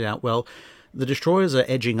pointed out, well, the destroyers are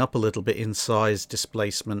edging up a little bit in size,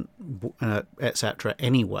 displacement, etc.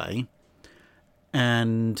 anyway,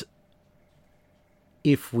 And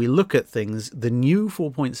if we look at things, the new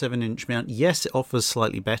 4.7-inch mount, yes, it offers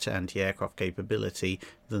slightly better anti-aircraft capability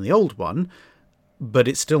than the old one, but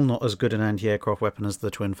it's still not as good an anti-aircraft weapon as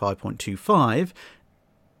the twin 5.25.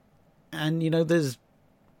 And, there's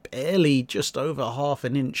barely just over half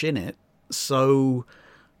an inch in it. So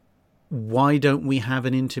why don't we have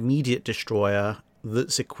an intermediate destroyer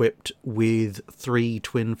that's equipped with 3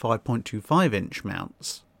 twin 5.25-inch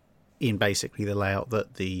mounts in basically the layout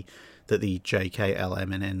that the JK,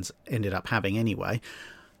 LM, and Ns ended up having anyway?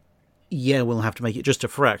 Yeah, we'll have to make it just a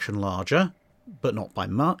fraction larger, but not by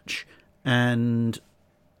much. And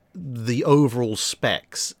the overall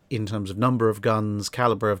specs in terms of number of guns,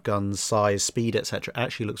 caliber of guns, size, speed, etc.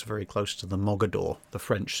 actually looks very close to the Mogador, the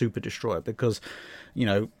French super destroyer, because,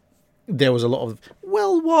 there was a lot of,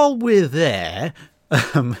 well, while we're there,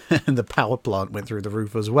 and the power plant went through the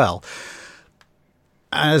roof as well.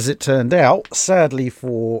 As it turned out, sadly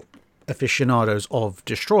for aficionados of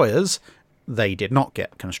destroyers, they did not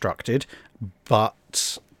get constructed,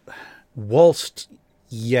 but whilst,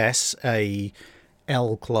 yes, a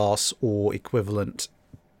L-class or equivalent,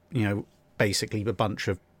 basically a bunch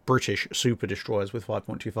of British super destroyers with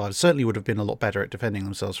 5.25 certainly would have been a lot better at defending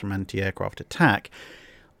themselves from anti-aircraft attack.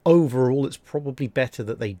 Overall, it's probably better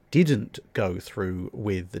that they didn't go through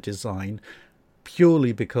with the design,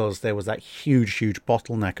 purely because there was that huge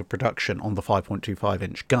bottleneck of production on the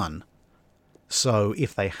 5.25-inch gun. So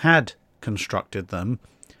if they had constructed them,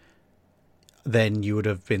 then you would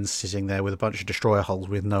have been sitting there with a bunch of destroyer hulls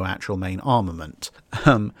with no actual main armament.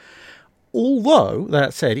 Although,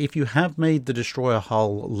 that said, if you have made the destroyer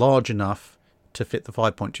hull large enough to fit the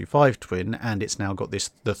 5.25 twin, and it's now got the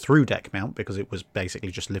through-deck mount, because it was basically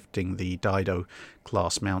just lifting the Dido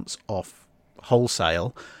class mounts off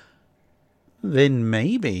wholesale, then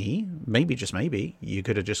maybe, just maybe, you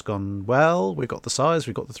could have just gone, well, we've got the size,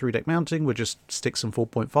 we've got the through-deck mounting, we'll just stick some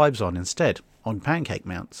 4.5s on instead, on pancake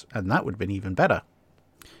mounts, and that would have been even better.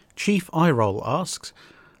 Chief Eyeroll asks,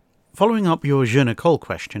 following up your Je ne colle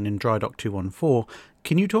question in Drydock 214,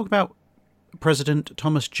 can you talk about President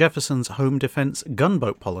Thomas Jefferson's home defence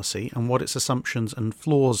gunboat policy and what its assumptions and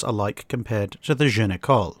flaws are like compared to the Je ne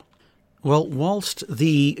colle? Well, whilst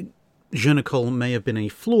the Je ne colle may have been a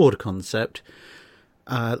flawed concept,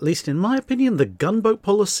 at least in my opinion, the gunboat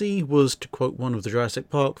policy was, to quote one of the Jurassic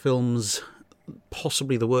Park films,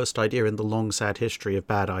 possibly the worst idea in the long, sad history of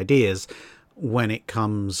bad ideas when it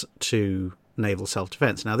comes to naval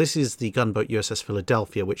self-defense. Now, this is the gunboat USS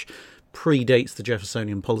Philadelphia, which predates the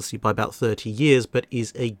Jeffersonian policy by about 30 years, but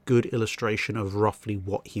is a good illustration of roughly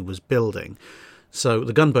what he was building. So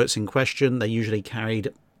the gunboats in question, they usually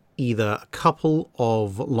carried either a couple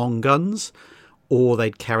of long guns, or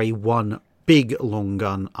they'd carry one big long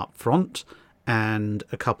gun up front and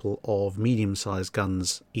a couple of medium-sized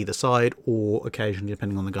guns either side, or occasionally,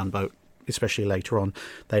 depending on the gunboat, especially later on,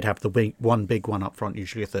 they'd have one big one up front,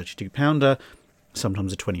 usually a 32-pounder,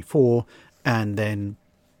 sometimes a 24, and then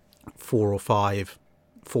 4 or 5,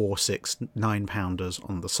 4, 6, 9-pounders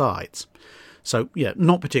on the sides. So, yeah,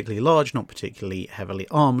 not particularly large, not particularly heavily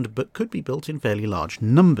armed, but could be built in fairly large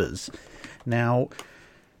numbers. Now,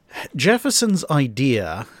 Jefferson's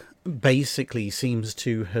idea basically seems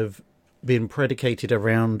to have been predicated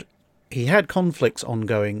around, he had conflicts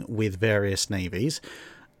ongoing with various navies,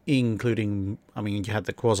 including, you had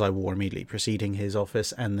the quasi-war immediately preceding his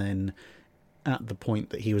office, and then at the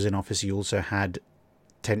point that he was in office, he also had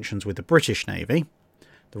tensions with the British Navy,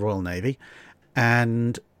 the Royal Navy,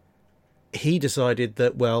 and he decided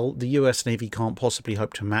that, well, the US Navy can't possibly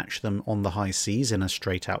hope to match them on the high seas in a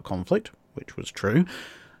straight-out conflict, which was true.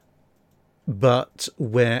 But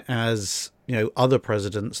whereas, other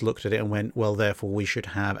presidents looked at it and went, well, therefore we should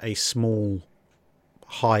have a small,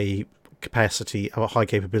 high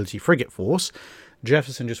capability frigate force,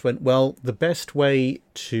 Jefferson just went, well, the best way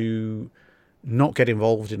to not get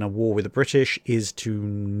involved in a war with the British is to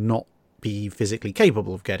not be physically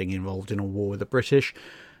capable of getting involved in a war with the British,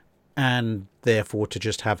 and therefore to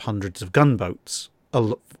just have hundreds of gunboats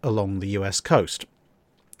along the US coast.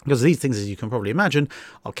 Because these things, as you can probably imagine,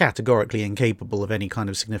 are categorically incapable of any kind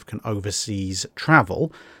of significant overseas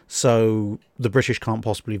travel, so the British can't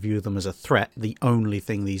possibly view them as a threat. The only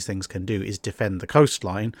thing these things can do is defend the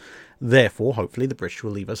coastline, therefore hopefully the British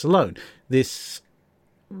will leave us alone. This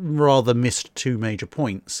rather missed two major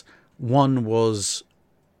points. One was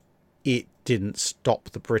it didn't stop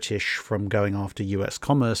the British from going after US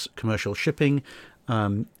commercial shipping,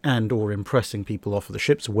 and or impressing people off of the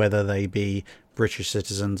ships, whether they be British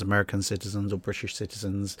citizens, American citizens, or British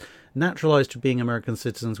citizens naturalised to being American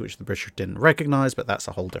citizens, which the British didn't recognise, but that's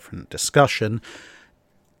a whole different discussion.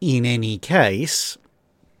 In any case,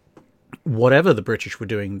 whatever the British were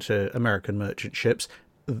doing to American merchant ships,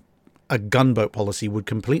 a gunboat policy would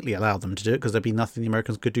completely allow them to do it, because there'd be nothing the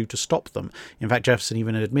Americans could do to stop them. In fact, Jefferson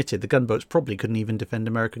even admitted the gunboats probably couldn't even defend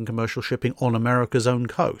American commercial shipping on America's own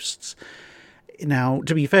coasts. Now,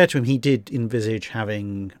 to be fair to him, he did envisage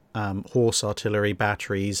having horse artillery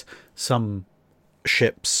batteries, some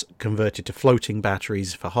ships converted to floating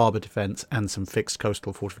batteries for harbour defence, and some fixed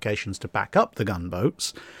coastal fortifications to back up the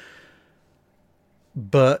gunboats.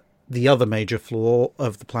 But the other major flaw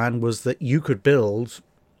of the plan was that you could build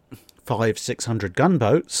 500-600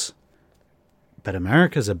 gunboats, but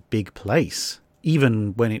America's a big place,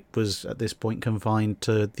 even when it was at this point confined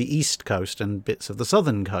to the east coast and bits of the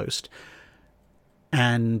southern coast.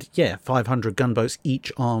 And 500 gunboats,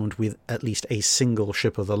 each armed with at least a single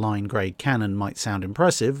ship-of-the-line grade cannon, might sound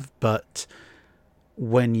impressive, but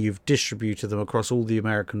when you've distributed them across all the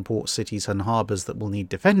American port cities and harbours that will need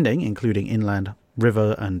defending, including inland,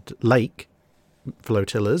 river and lake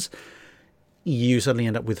flotillas, you suddenly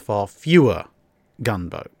end up with far fewer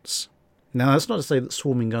gunboats. Now, that's not to say that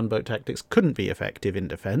swarming gunboat tactics couldn't be effective in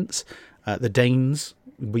defence. The Danes,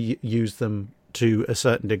 we used them to a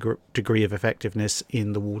certain degree of effectiveness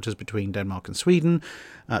in the waters between Denmark and Sweden.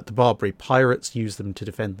 The Barbary pirates used them to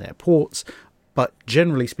defend their ports. But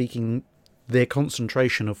generally speaking, their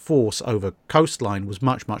concentration of force over coastline was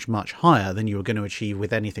much, much, much higher than you were going to achieve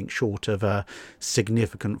with anything short of a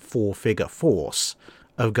significant four-figure force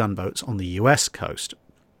of gunboats on the US coast.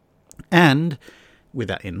 And with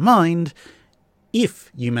that in mind,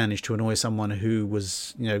 if you managed to annoy someone who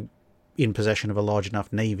was, in possession of a large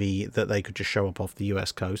enough navy that they could just show up off the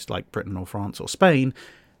US coast, like Britain or France or Spain,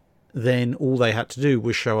 then all they had to do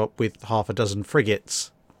was show up with half a dozen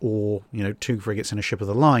frigates, or 2 frigates and a ship of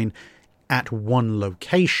the line, at one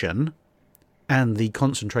location, and the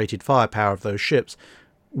concentrated firepower of those ships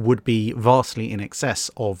would be vastly in excess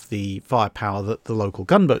of the firepower that the local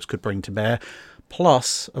gunboats could bring to bear.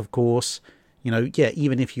 Plus, of course,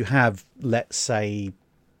 even if you have, let's say,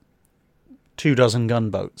 24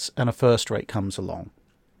 gunboats and a first rate comes along,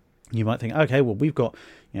 you might think, okay, well, we've got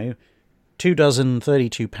 24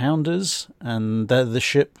 32-pounders, and the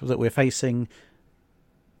ship that we're facing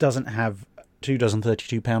doesn't have 24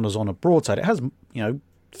 32-pounders on a broadside. It has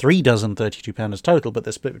 3 32-pounders total, but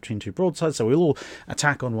they're split between 2 broadsides, so we'll all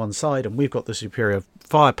attack on one side, and we've got the superior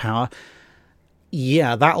firepower.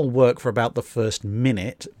 Yeah, that'll work for about the first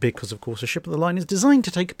minute, because, of course, a ship of the line is designed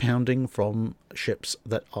to take a pounding from ships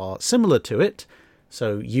that are similar to it,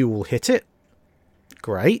 so you will hit it.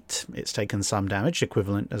 Great. It's taken some damage,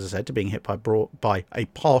 equivalent, as I said, to being hit by a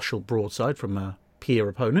partial broadside from a peer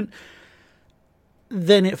opponent.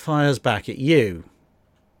 Then it fires back at you.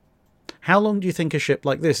 How long do you think a ship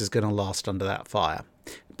like this is going to last under that fire?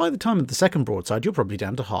 By the time of the second broadside, you're probably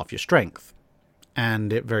down to half your strength,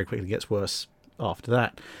 and it very quickly gets worse after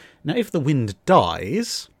that. Now, if the wind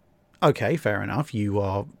dies, okay, fair enough, you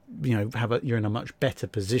are, you're in a much better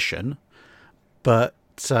position, but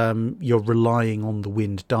you're relying on the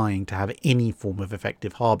wind dying to have any form of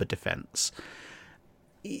effective harbour defence.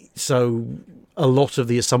 So a lot of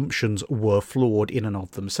the assumptions were flawed in and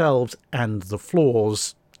of themselves, and the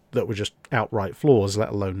flaws that were just outright flaws, let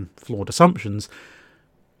alone flawed assumptions,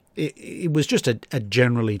 it was just a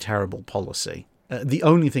generally terrible policy. The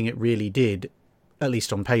only thing it really did, at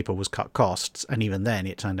least on paper, was cut costs, and even then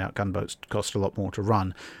it turned out gunboats cost a lot more to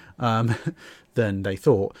run than they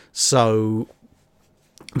thought. So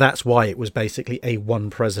that's why it was basically a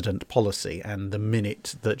one-president policy, and the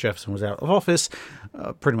minute that Jefferson was out of office,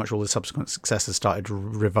 pretty much all the subsequent successors started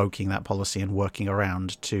revoking that policy and working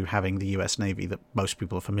around to having the US Navy that most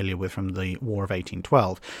people are familiar with from the War of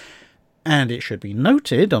 1812. And it should be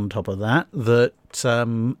noted, on top of that, that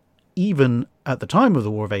even at the time of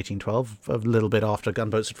the War of 1812, a little bit after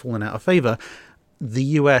gunboats had fallen out of favour, the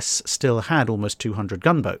US still had almost 200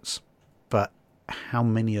 gunboats. But how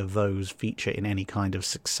many of those feature in any kind of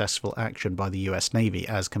successful action by the US Navy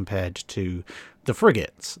as compared to the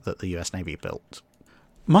frigates that the US Navy built?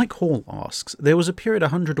 Mike Hall asks, there was a period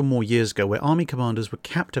 100 or more years ago where army commanders were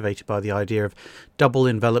captivated by the idea of double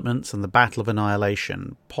envelopments and the Battle of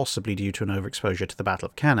Annihilation, possibly due to an overexposure to the Battle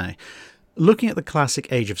of Cannae. Looking at the classic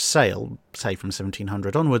Age of Sail, say from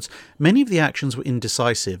 1700 onwards, many of the actions were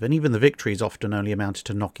indecisive, and even the victories often only amounted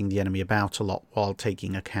to knocking the enemy about a lot while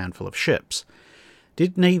taking a handful of ships.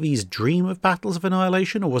 Did navies dream of battles of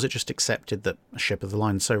annihilation, or was it just accepted that a ship of the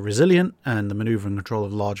line so resilient and the manoeuvre and control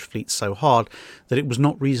of large fleets so hard that it was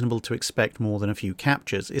not reasonable to expect more than a few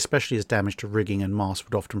captures, especially as damage to rigging and masts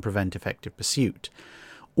would often prevent effective pursuit?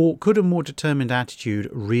 Or could a more determined attitude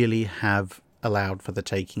really have allowed for the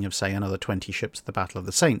taking of, say, another 20 ships at the Battle of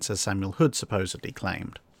the Saints, as Samuel Hood supposedly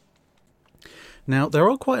claimed. Now, there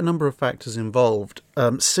are quite a number of factors involved.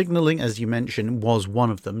 Signalling, as you mentioned, was one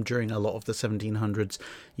of them. During a lot of the 1700s,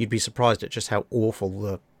 you'd be surprised at just how awful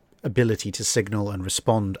the ability to signal and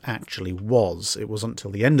respond actually was. It wasn't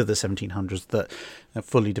until the end of the 1700s that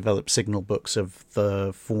fully developed signal books of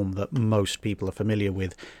the form that most people are familiar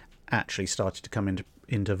with actually started to come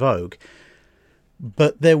into vogue.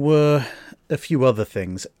 But there were a few other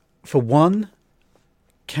things. For one,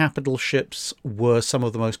 capital ships were some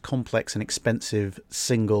of the most complex and expensive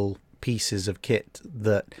single pieces of kit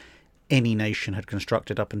that any nation had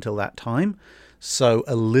constructed up until that time. So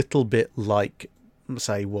a little bit like,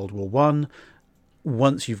 say, World War One.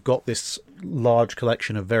 Once you've got this large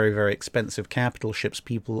collection of very, very expensive capital ships,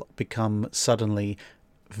 people become suddenly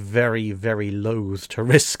very, very loath to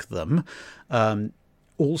risk them.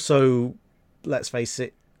 Also, let's face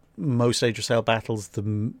it, most Age of Sail battles,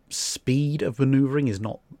 the speed of manoeuvring is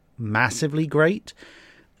not massively great,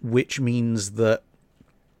 which means that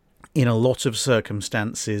in a lot of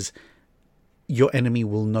circumstances, your enemy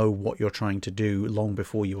will know what you're trying to do long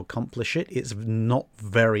before you accomplish it. It's not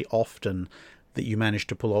very often that you manage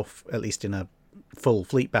to pull off, at least in a full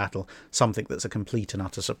fleet battle, something that's a complete and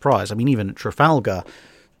utter surprise. I mean, even at Trafalgar,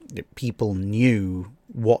 people knew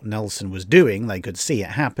what Nelson was doing. They could see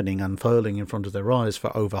it happening, unfurling in front of their eyes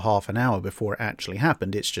for over half an hour before it actually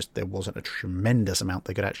happened. It's just there wasn't a tremendous amount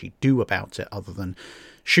they could actually do about it other than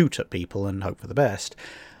shoot at people and hope for the best.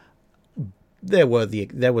 There was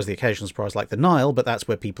the occasional surprise like the Nile, but that's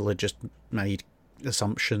where people had just made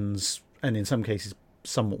assumptions, and in some cases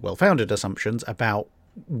somewhat well-founded assumptions, about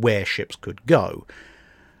where ships could go.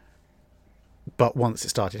 But once it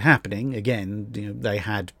started happening, again, they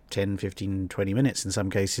had 10, 15, 20 minutes in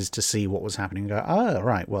some cases to see what was happening and go, oh,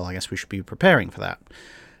 right, well, I guess we should be preparing for that.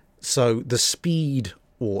 So the speed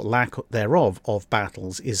or lack thereof of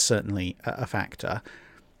battles is certainly a factor.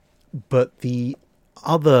 But the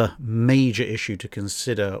other major issue to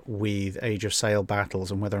consider with Age of Sail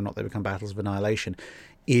battles and whether or not they become battles of annihilation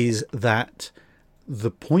is that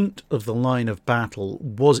the point of the line of battle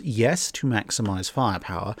was, yes, to maximize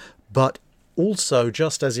firepower, but also,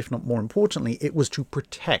 just as if not more importantly, it was to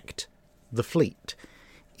protect the fleet.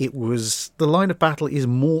 The line of battle is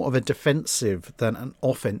more of a defensive than an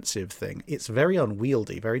offensive thing. It's very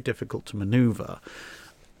unwieldy, very difficult to maneuver.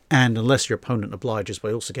 And unless your opponent obliges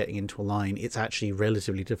by also getting into a line, it's actually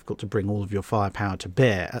relatively difficult to bring all of your firepower to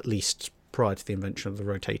bear, at least prior to the invention of the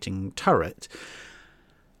rotating turret.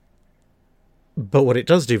 But what it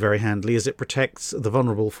does do very handily is it protects the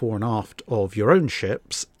vulnerable fore and aft of your own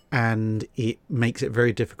ships, and it makes it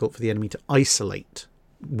very difficult for the enemy to isolate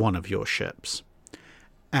one of your ships.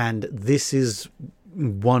 And this is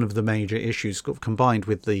one of the major issues, combined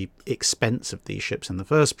with the expense of these ships in the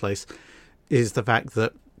first place, is the fact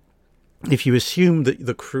that if you assume that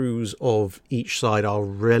the crews of each side are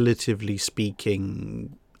relatively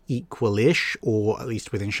speaking equal-ish, or at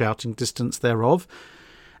least within shouting distance thereof,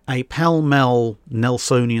 a pell-mell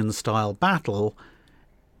Nelsonian-style battle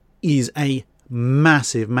is a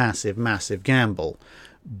massive, massive, massive gamble,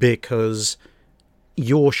 because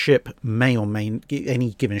your ship may or may,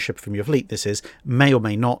 any given ship from your fleet, may or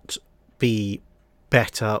may not be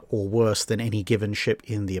better or worse than any given ship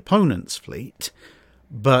in the opponent's fleet.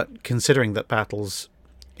 But considering that battles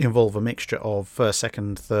involve a mixture of first,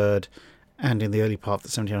 second, third, and in the early part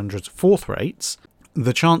of the 1700s, fourth rates,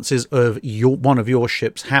 the chances of one of your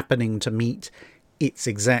ships happening to meet its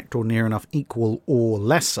exact or near enough equal or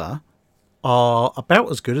lesser are about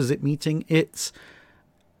as good as it meeting its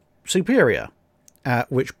superior,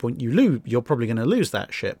 at which point you're probably going to lose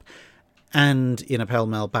that ship. And in a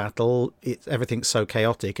pell-mell battle, everything's so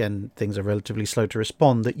chaotic and things are relatively slow to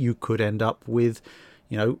respond that you could end up with,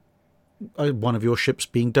 one of your ships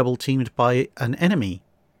being double-teamed by an enemy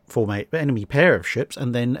pair of ships,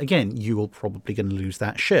 and then again you are probably going to lose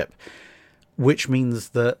that ship, which means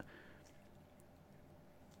that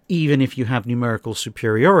even if you have numerical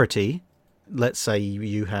superiority, let's say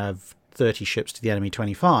you have 30 ships to the enemy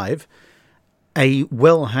 25, a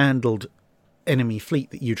well-handled enemy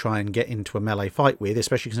fleet that you try and get into a melee fight with,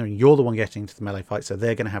 especially considering you're the one getting into the melee fight, so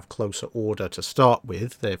they're going to have closer order to start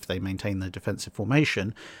with if they maintain their defensive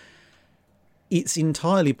formation, it's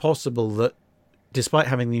entirely possible that despite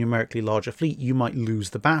having the numerically larger fleet, you might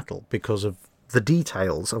lose the battle because of the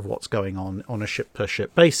details of what's going on a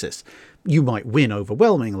ship-per-ship basis. You might win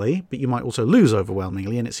overwhelmingly, but you might also lose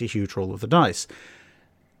overwhelmingly, and it's a huge roll of the dice.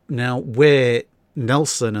 Now, where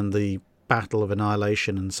Nelson and the Battle of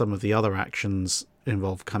Annihilation and some of the other actions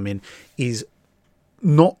involved come in is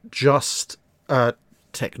not just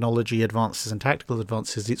technology advances and tactical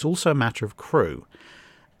advances, it's also a matter of crew.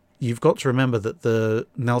 You've got to remember that the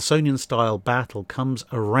Nelsonian-style battle comes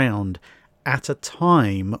around at a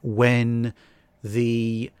time when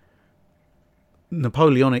the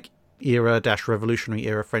Napoleonic era-revolutionary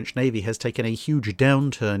era French Navy has taken a huge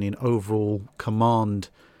downturn in overall command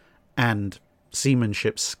and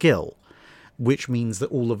seamanship skill, which means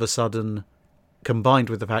that all of a sudden, combined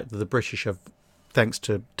with the fact that the British have, thanks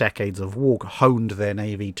to decades of war, honed their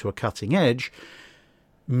navy to a cutting edge,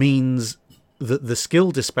 means that the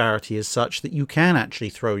skill disparity is such that you can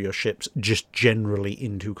actually throw your ships just generally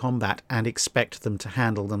into combat and expect them to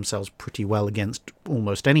handle themselves pretty well against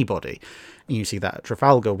almost anybody. And you see that at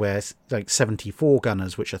Trafalgar, where like 74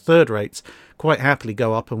 gunners, which are third rates, quite happily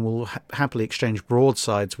go up and will happily exchange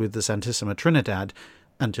broadsides with the Santissima Trinidad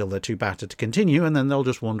until they're too battered to continue, and then they'll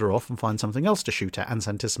just wander off and find something else to shoot at. And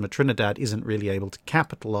Santissima Trinidad isn't really able to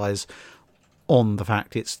capitalise on the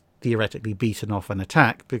fact it's theoretically beaten off an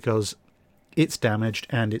attack, because it's damaged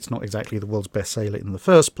and it's not exactly the world's best sailor in the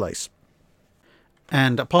first place.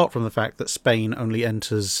 And apart from the fact that Spain only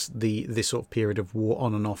enters this sort of period of war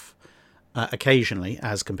on and off occasionally,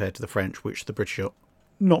 as compared to the French, which the British are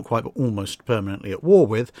not quite but almost permanently at war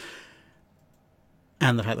with,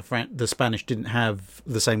 and the fact that the Spanish didn't have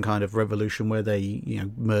the same kind of revolution where they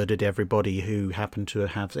murdered everybody who happened to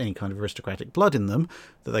have any kind of aristocratic blood in them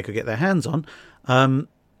that they could get their hands on,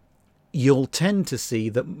 you'll tend to see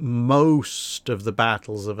that most of the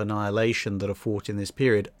battles of annihilation that are fought in this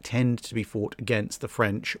period tend to be fought against the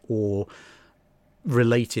French or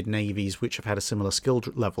related navies which have had a similar skill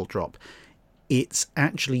level drop. It's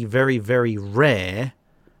actually very, very rare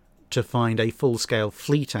to find a full-scale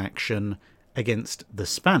fleet action against the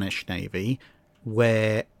Spanish Navy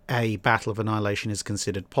where a battle of annihilation is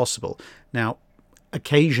considered possible. Now,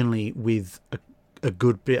 occasionally with a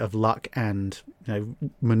good bit of luck and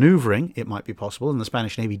manoeuvring, it might be possible, and the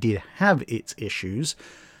Spanish Navy did have its issues,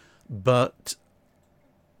 but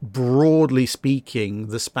broadly speaking,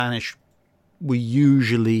 the Spanish were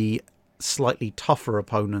usually slightly tougher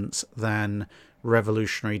opponents than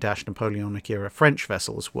revolutionary-Napoleonic era French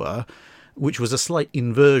vessels were, which was a slight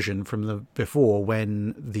inversion from the before,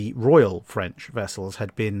 when the Royal French vessels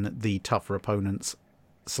had been the tougher opponents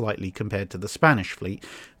slightly compared to the Spanish fleet,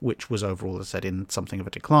 which was overall, as I said, in something of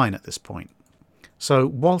a decline at this point. So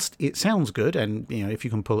whilst it sounds good, and if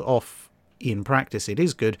you can pull it off in practice, it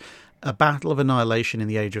is good, a battle of annihilation in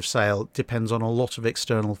the Age of Sail depends on a lot of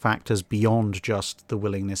external factors beyond just the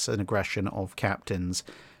willingness and aggression of captains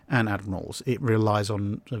and admirals. It relies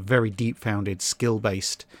on very deep-founded,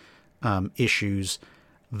 skill-based issues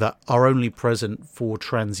that are only present for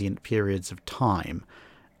transient periods of time.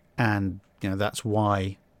 And that's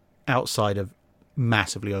why, outside of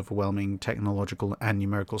massively overwhelming technological and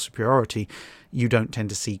numerical superiority, you don't tend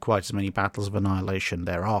to see quite as many battles of annihilation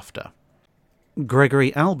thereafter.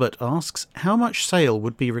 Gregory Albert asks, how much sail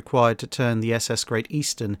would be required to turn the SS Great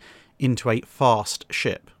Eastern into a fast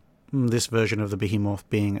ship? This version of the Behemoth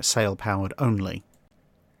being sail-powered only.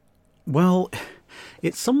 Well,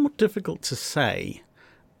 it's somewhat difficult to say,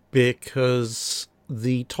 because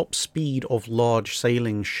the top speed of large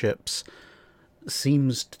sailing ships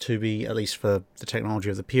seems to be, at least for the technology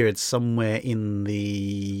of the period, somewhere in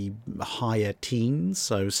the higher teens,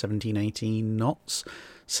 so 17, 18 knots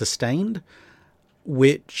sustained,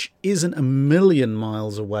 which isn't a million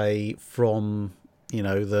miles away from,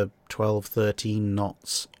 the 12, 13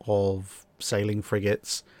 knots of sailing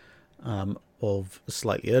frigates of a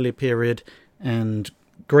slightly earlier period. And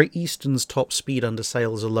Great Eastern's top speed under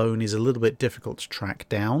sails alone is a little bit difficult to track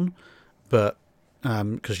down, but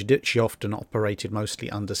because she often operated mostly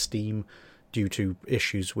under steam due to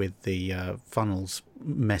issues with the funnels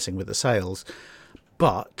messing with the sails.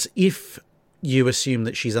 But if you assume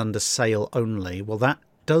that she's under sail only, well, that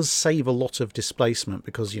does save a lot of displacement,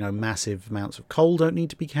 because massive amounts of coal don't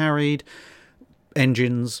need to be carried,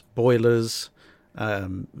 engines, boilers,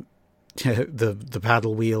 the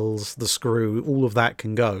paddle wheels, the screw, all of that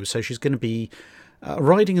can go. So she's going to be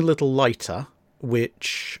riding a little lighter,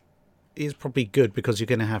 which is probably good, because you're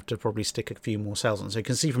going to have to probably stick a few more sails on. So you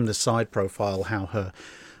can see from the side profile how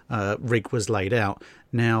her rig was laid out.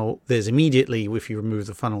 Now, there's immediately, if you remove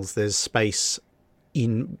the funnels, there's space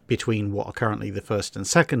in between what are currently the first and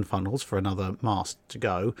second funnels for another mast to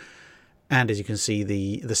go. And as you can see,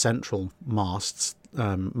 the central masts,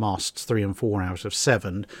 masts 3 and 4 out of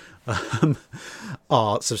 7,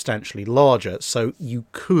 are substantially larger. So you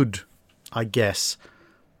could, I guess,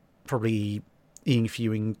 probably, if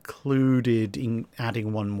you included in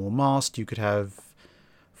adding one more mast, you could have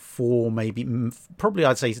 4, maybe, probably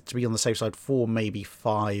I'd say to be on the safe side, 4, maybe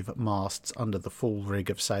 5 masts under the full rig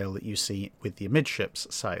of sail that you see with the amidships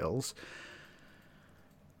sails.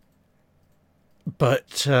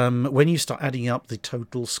 But when you start adding up the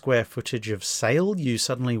total square footage of sail, you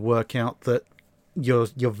suddenly work out that you're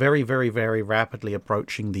very, very, very rapidly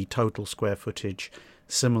approaching the total square footage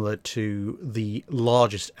similar to the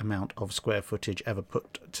largest amount of square footage ever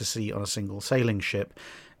put to sea on a single sailing ship.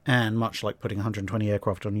 And much like putting 120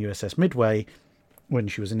 aircraft on USS Midway when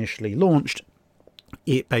she was initially launched,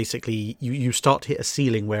 it basically, you start to hit a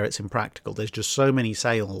ceiling where it's impractical. There's just so many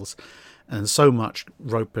sails and so much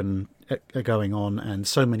roping going on and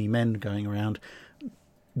so many men going around.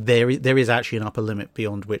 There is actually an upper limit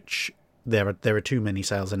beyond which there are too many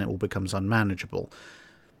sails and it all becomes unmanageable.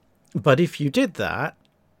 But if you did that,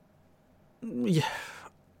 the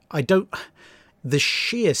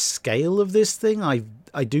sheer scale of this thing,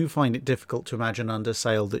 I do find it difficult to imagine under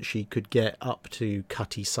sail that she could get up to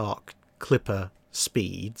Cutty Sark clipper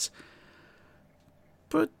speeds.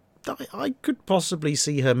 But I could possibly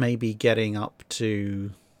see her maybe getting up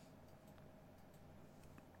to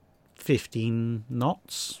 15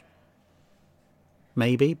 knots,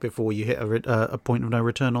 maybe, before you hit a point of no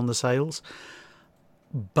return on the sails.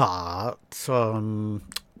 But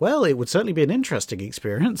well, it would certainly be an interesting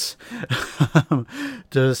experience,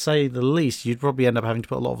 to say the least. You'd probably end up having to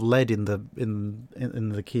put a lot of lead in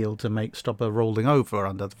the keel to stop her rolling over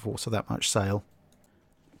under the force of that much sail.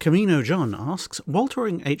 Camino John asks, while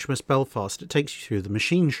touring HMS Belfast, it takes you through the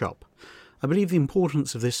machine shop. I believe the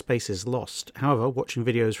importance of this space is lost. However, watching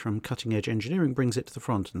videos from Cutting Edge Engineering brings it to the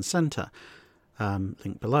front and centre.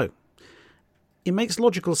 Link below. It makes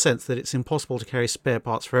logical sense that it's impossible to carry spare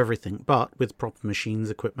parts for everything, but with proper machines,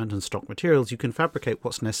 equipment and stock materials, you can fabricate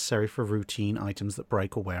what's necessary for routine items that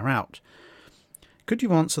break or wear out. Could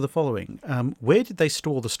you answer the following? Where did they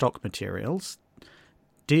store the stock materials?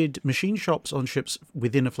 Did machine shops on ships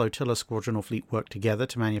within a flotilla, squadron or fleet work together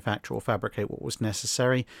to manufacture or fabricate what was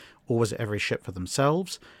necessary, or was it every ship for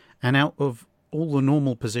themselves? And out of all the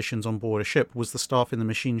normal positions on board a ship, was the staff in the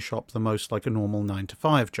machine shop the most like a normal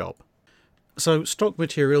 9-to-5 job? So stock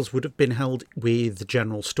materials would have been held with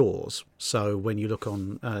general stores. So when you look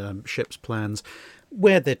on ships' plans,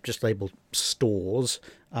 where they're just labelled stores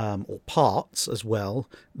or parts as well,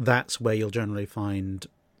 that's where you'll generally find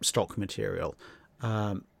stock material.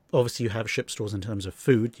 Obviously, you have ship stores in terms of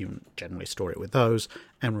food. You generally store it with those,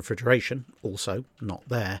 and refrigeration also not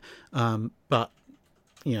there. But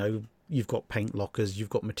you've got paint lockers, you've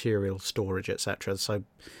got material storage, etc. So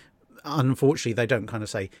unfortunately, they don't kind of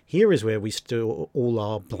say, here is where we store all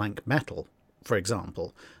our blank metal, for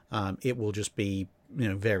example. It will just be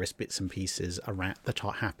various bits and pieces around that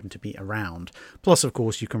happen to be around. Plus, of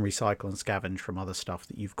course, you can recycle and scavenge from other stuff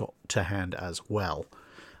that you've got to hand as well.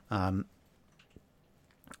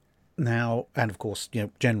 Now, and of course,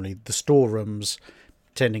 generally the storerooms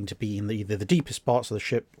tending to be in either the deepest parts of the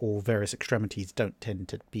ship or various extremities don't tend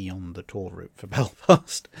to be on the tour route for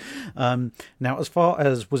Belfast. Now, as far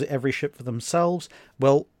as was it every ship for themselves?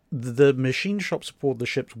 Well, the machine shops aboard the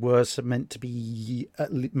ships were meant to be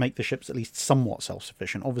make the ships at least somewhat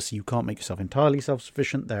self-sufficient. Obviously, you can't make yourself entirely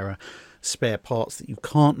self-sufficient. There are spare parts that you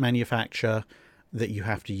can't manufacture that you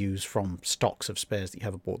have to use from stocks of spares that you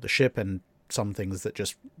have aboard the ship, and some things that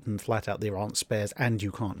just flat out there aren't spares and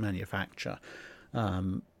you can't manufacture.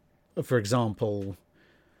 For example,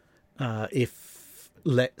 if,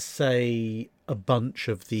 let's say, a bunch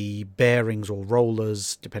of the bearings or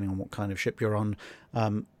rollers, depending on what kind of ship you're on,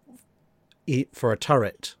 for a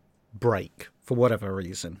turret break for whatever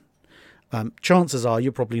reason, chances are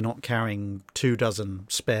you're probably not carrying 24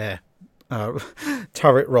 spare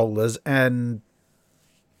turret rollers, and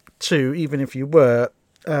 2, even if you were,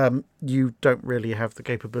 you don't really have the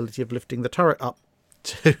capability of lifting the turret up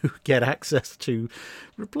to get access to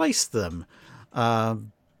replace them.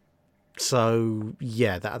 So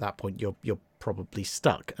yeah, at that point you're probably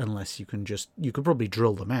stuck, unless you could probably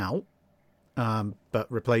drill them out, but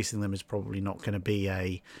replacing them is probably not going to be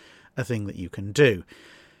a thing that you can do.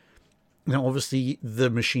 Now, obviously,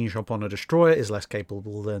 the machine shop on a destroyer is less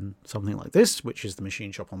capable than something like this, which is the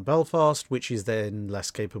machine shop on Belfast, which is then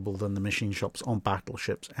less capable than the machine shops on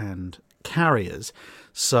battleships and carriers.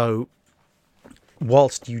 So,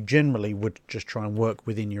 whilst you generally would just try and work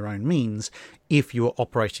within your own means, if you are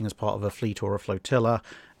operating as part of a fleet or a flotilla,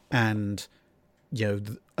 and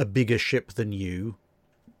a bigger ship than you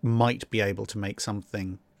might be able to make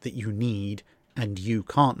something that you need, and you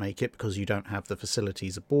can't make it because you don't have the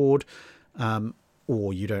facilities aboard,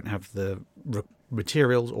 or you don't have the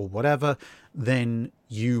materials or whatever, then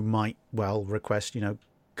you might well request,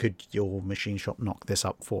 could your machine shop knock this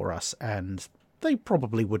up for us? And they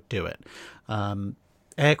probably would do it.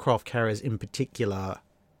 Aircraft carriers in particular,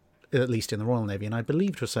 at least in the Royal Navy, and I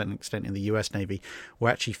believe to a certain extent in the US Navy, were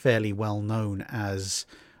actually fairly well known as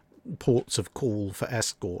ports of call for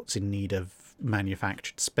escorts in need of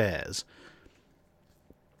manufactured spares.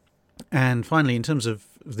 And finally, in terms of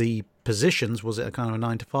the positions, was it a kind of a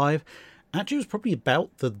 9 to 5? Actually, it was probably about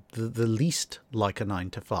the least like a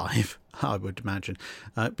 9 to 5, I would imagine,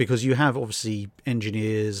 because you have obviously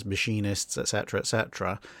engineers, machinists, etc.,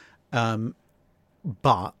 etc.,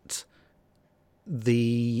 but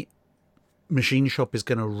the machine shop is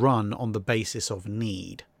going to run on the basis of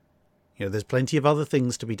need. You know, there's plenty of other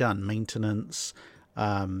things to be done, maintenance,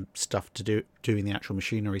 stuff to do, doing the actual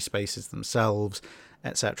machinery spaces themselves,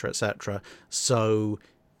 etc., etc. So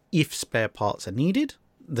if spare parts are needed,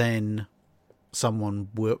 then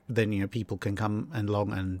people can come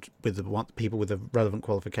along and with the people with the relevant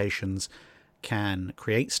qualifications can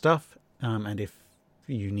create stuff. And if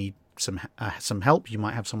you need some help, you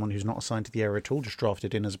might have someone who's not assigned to the area at all, just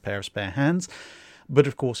drafted in as a pair of spare hands. But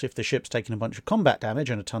of course, if the ship's taken a bunch of combat damage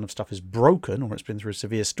and a ton of stuff is broken, or it's been through a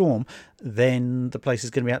severe storm, then the place is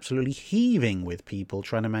going to be absolutely heaving with people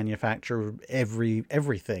trying to manufacture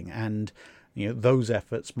everything. And you know, those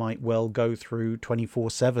efforts might well go through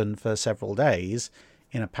 24/7 for several days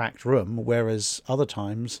in a packed room, whereas other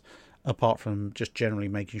times, apart from just generally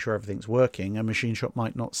making sure everything's working, a machine shop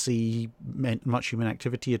might not see much human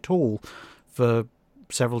activity at all for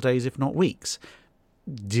several days, if not weeks,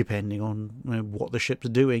 depending on what the ship's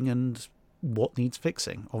doing and what needs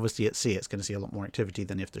fixing. Obviously at sea it's going to see a lot more activity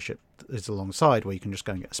than if the ship is alongside, where you can just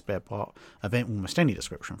go and get a spare part of almost any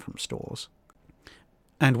description from stores.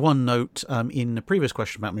 And one note, in the previous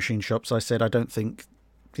question about machine shops, I said I don't think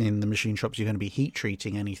in the machine shops you're going to be heat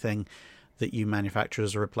treating anything that you manufacture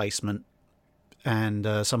as a replacement. And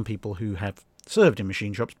some people who have served in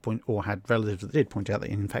machine shops or had relatives that did point out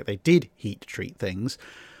that in fact they did heat treat things.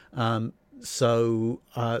 So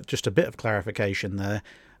just a bit of clarification there.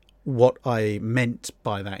 What I meant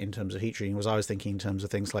by that in terms of heat treating was I was thinking in terms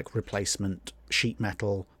of things like replacement sheet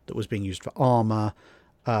metal that was being used for armour,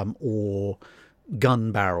 or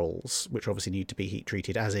gun barrels, which obviously need to be heat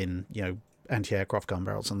treated, as in, you know, anti-aircraft gun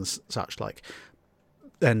barrels and such like.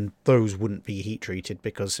 And those wouldn't be heat treated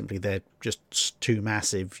because simply they're just too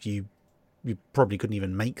massive. You probably couldn't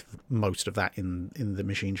even make most of that in the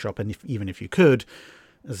machine shop, and even if you could,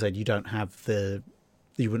 as I said,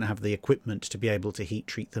 you wouldn't have the equipment to be able to heat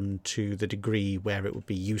treat them to the degree where it would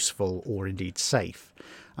be useful or indeed safe.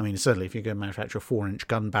 I mean, certainly if you're going to manufacture a 4-inch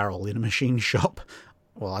gun barrel in a machine shop,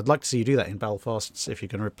 well, I'd like to see you do that in Belfast if you're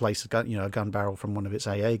going to replace a gun barrel from one of its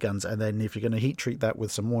AA guns, and then if you're going to heat treat that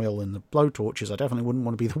with some oil and the blowtorches, I definitely wouldn't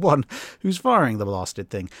want to be the one who's firing the blasted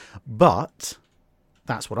thing. But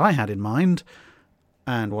that's what I had in mind.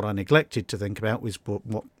 And what I neglected to think about was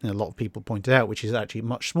what a lot of people pointed out, which is actually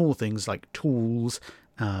much smaller things like tools,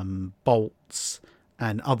 bolts,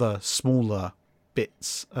 and other smaller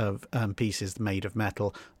bits of pieces made of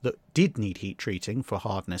metal that did need heat treating for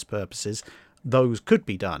hardness purposes. Those could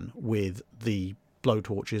be done with the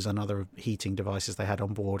blowtorches and other heating devices they had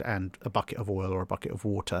on board, and a bucket of oil or a bucket of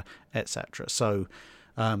water, etc. So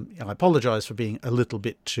I apologise for being a little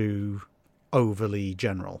bit too overly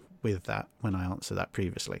general with that when I answered that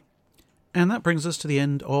previously. And that brings us to the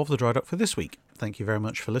end of the Drydock for this week. Thank you very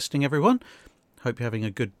much for listening, everyone. Hope you're having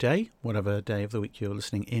a good day, whatever day of the week you're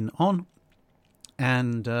listening in on.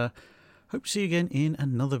 And hope to see you again in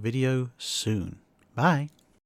another video soon. Bye.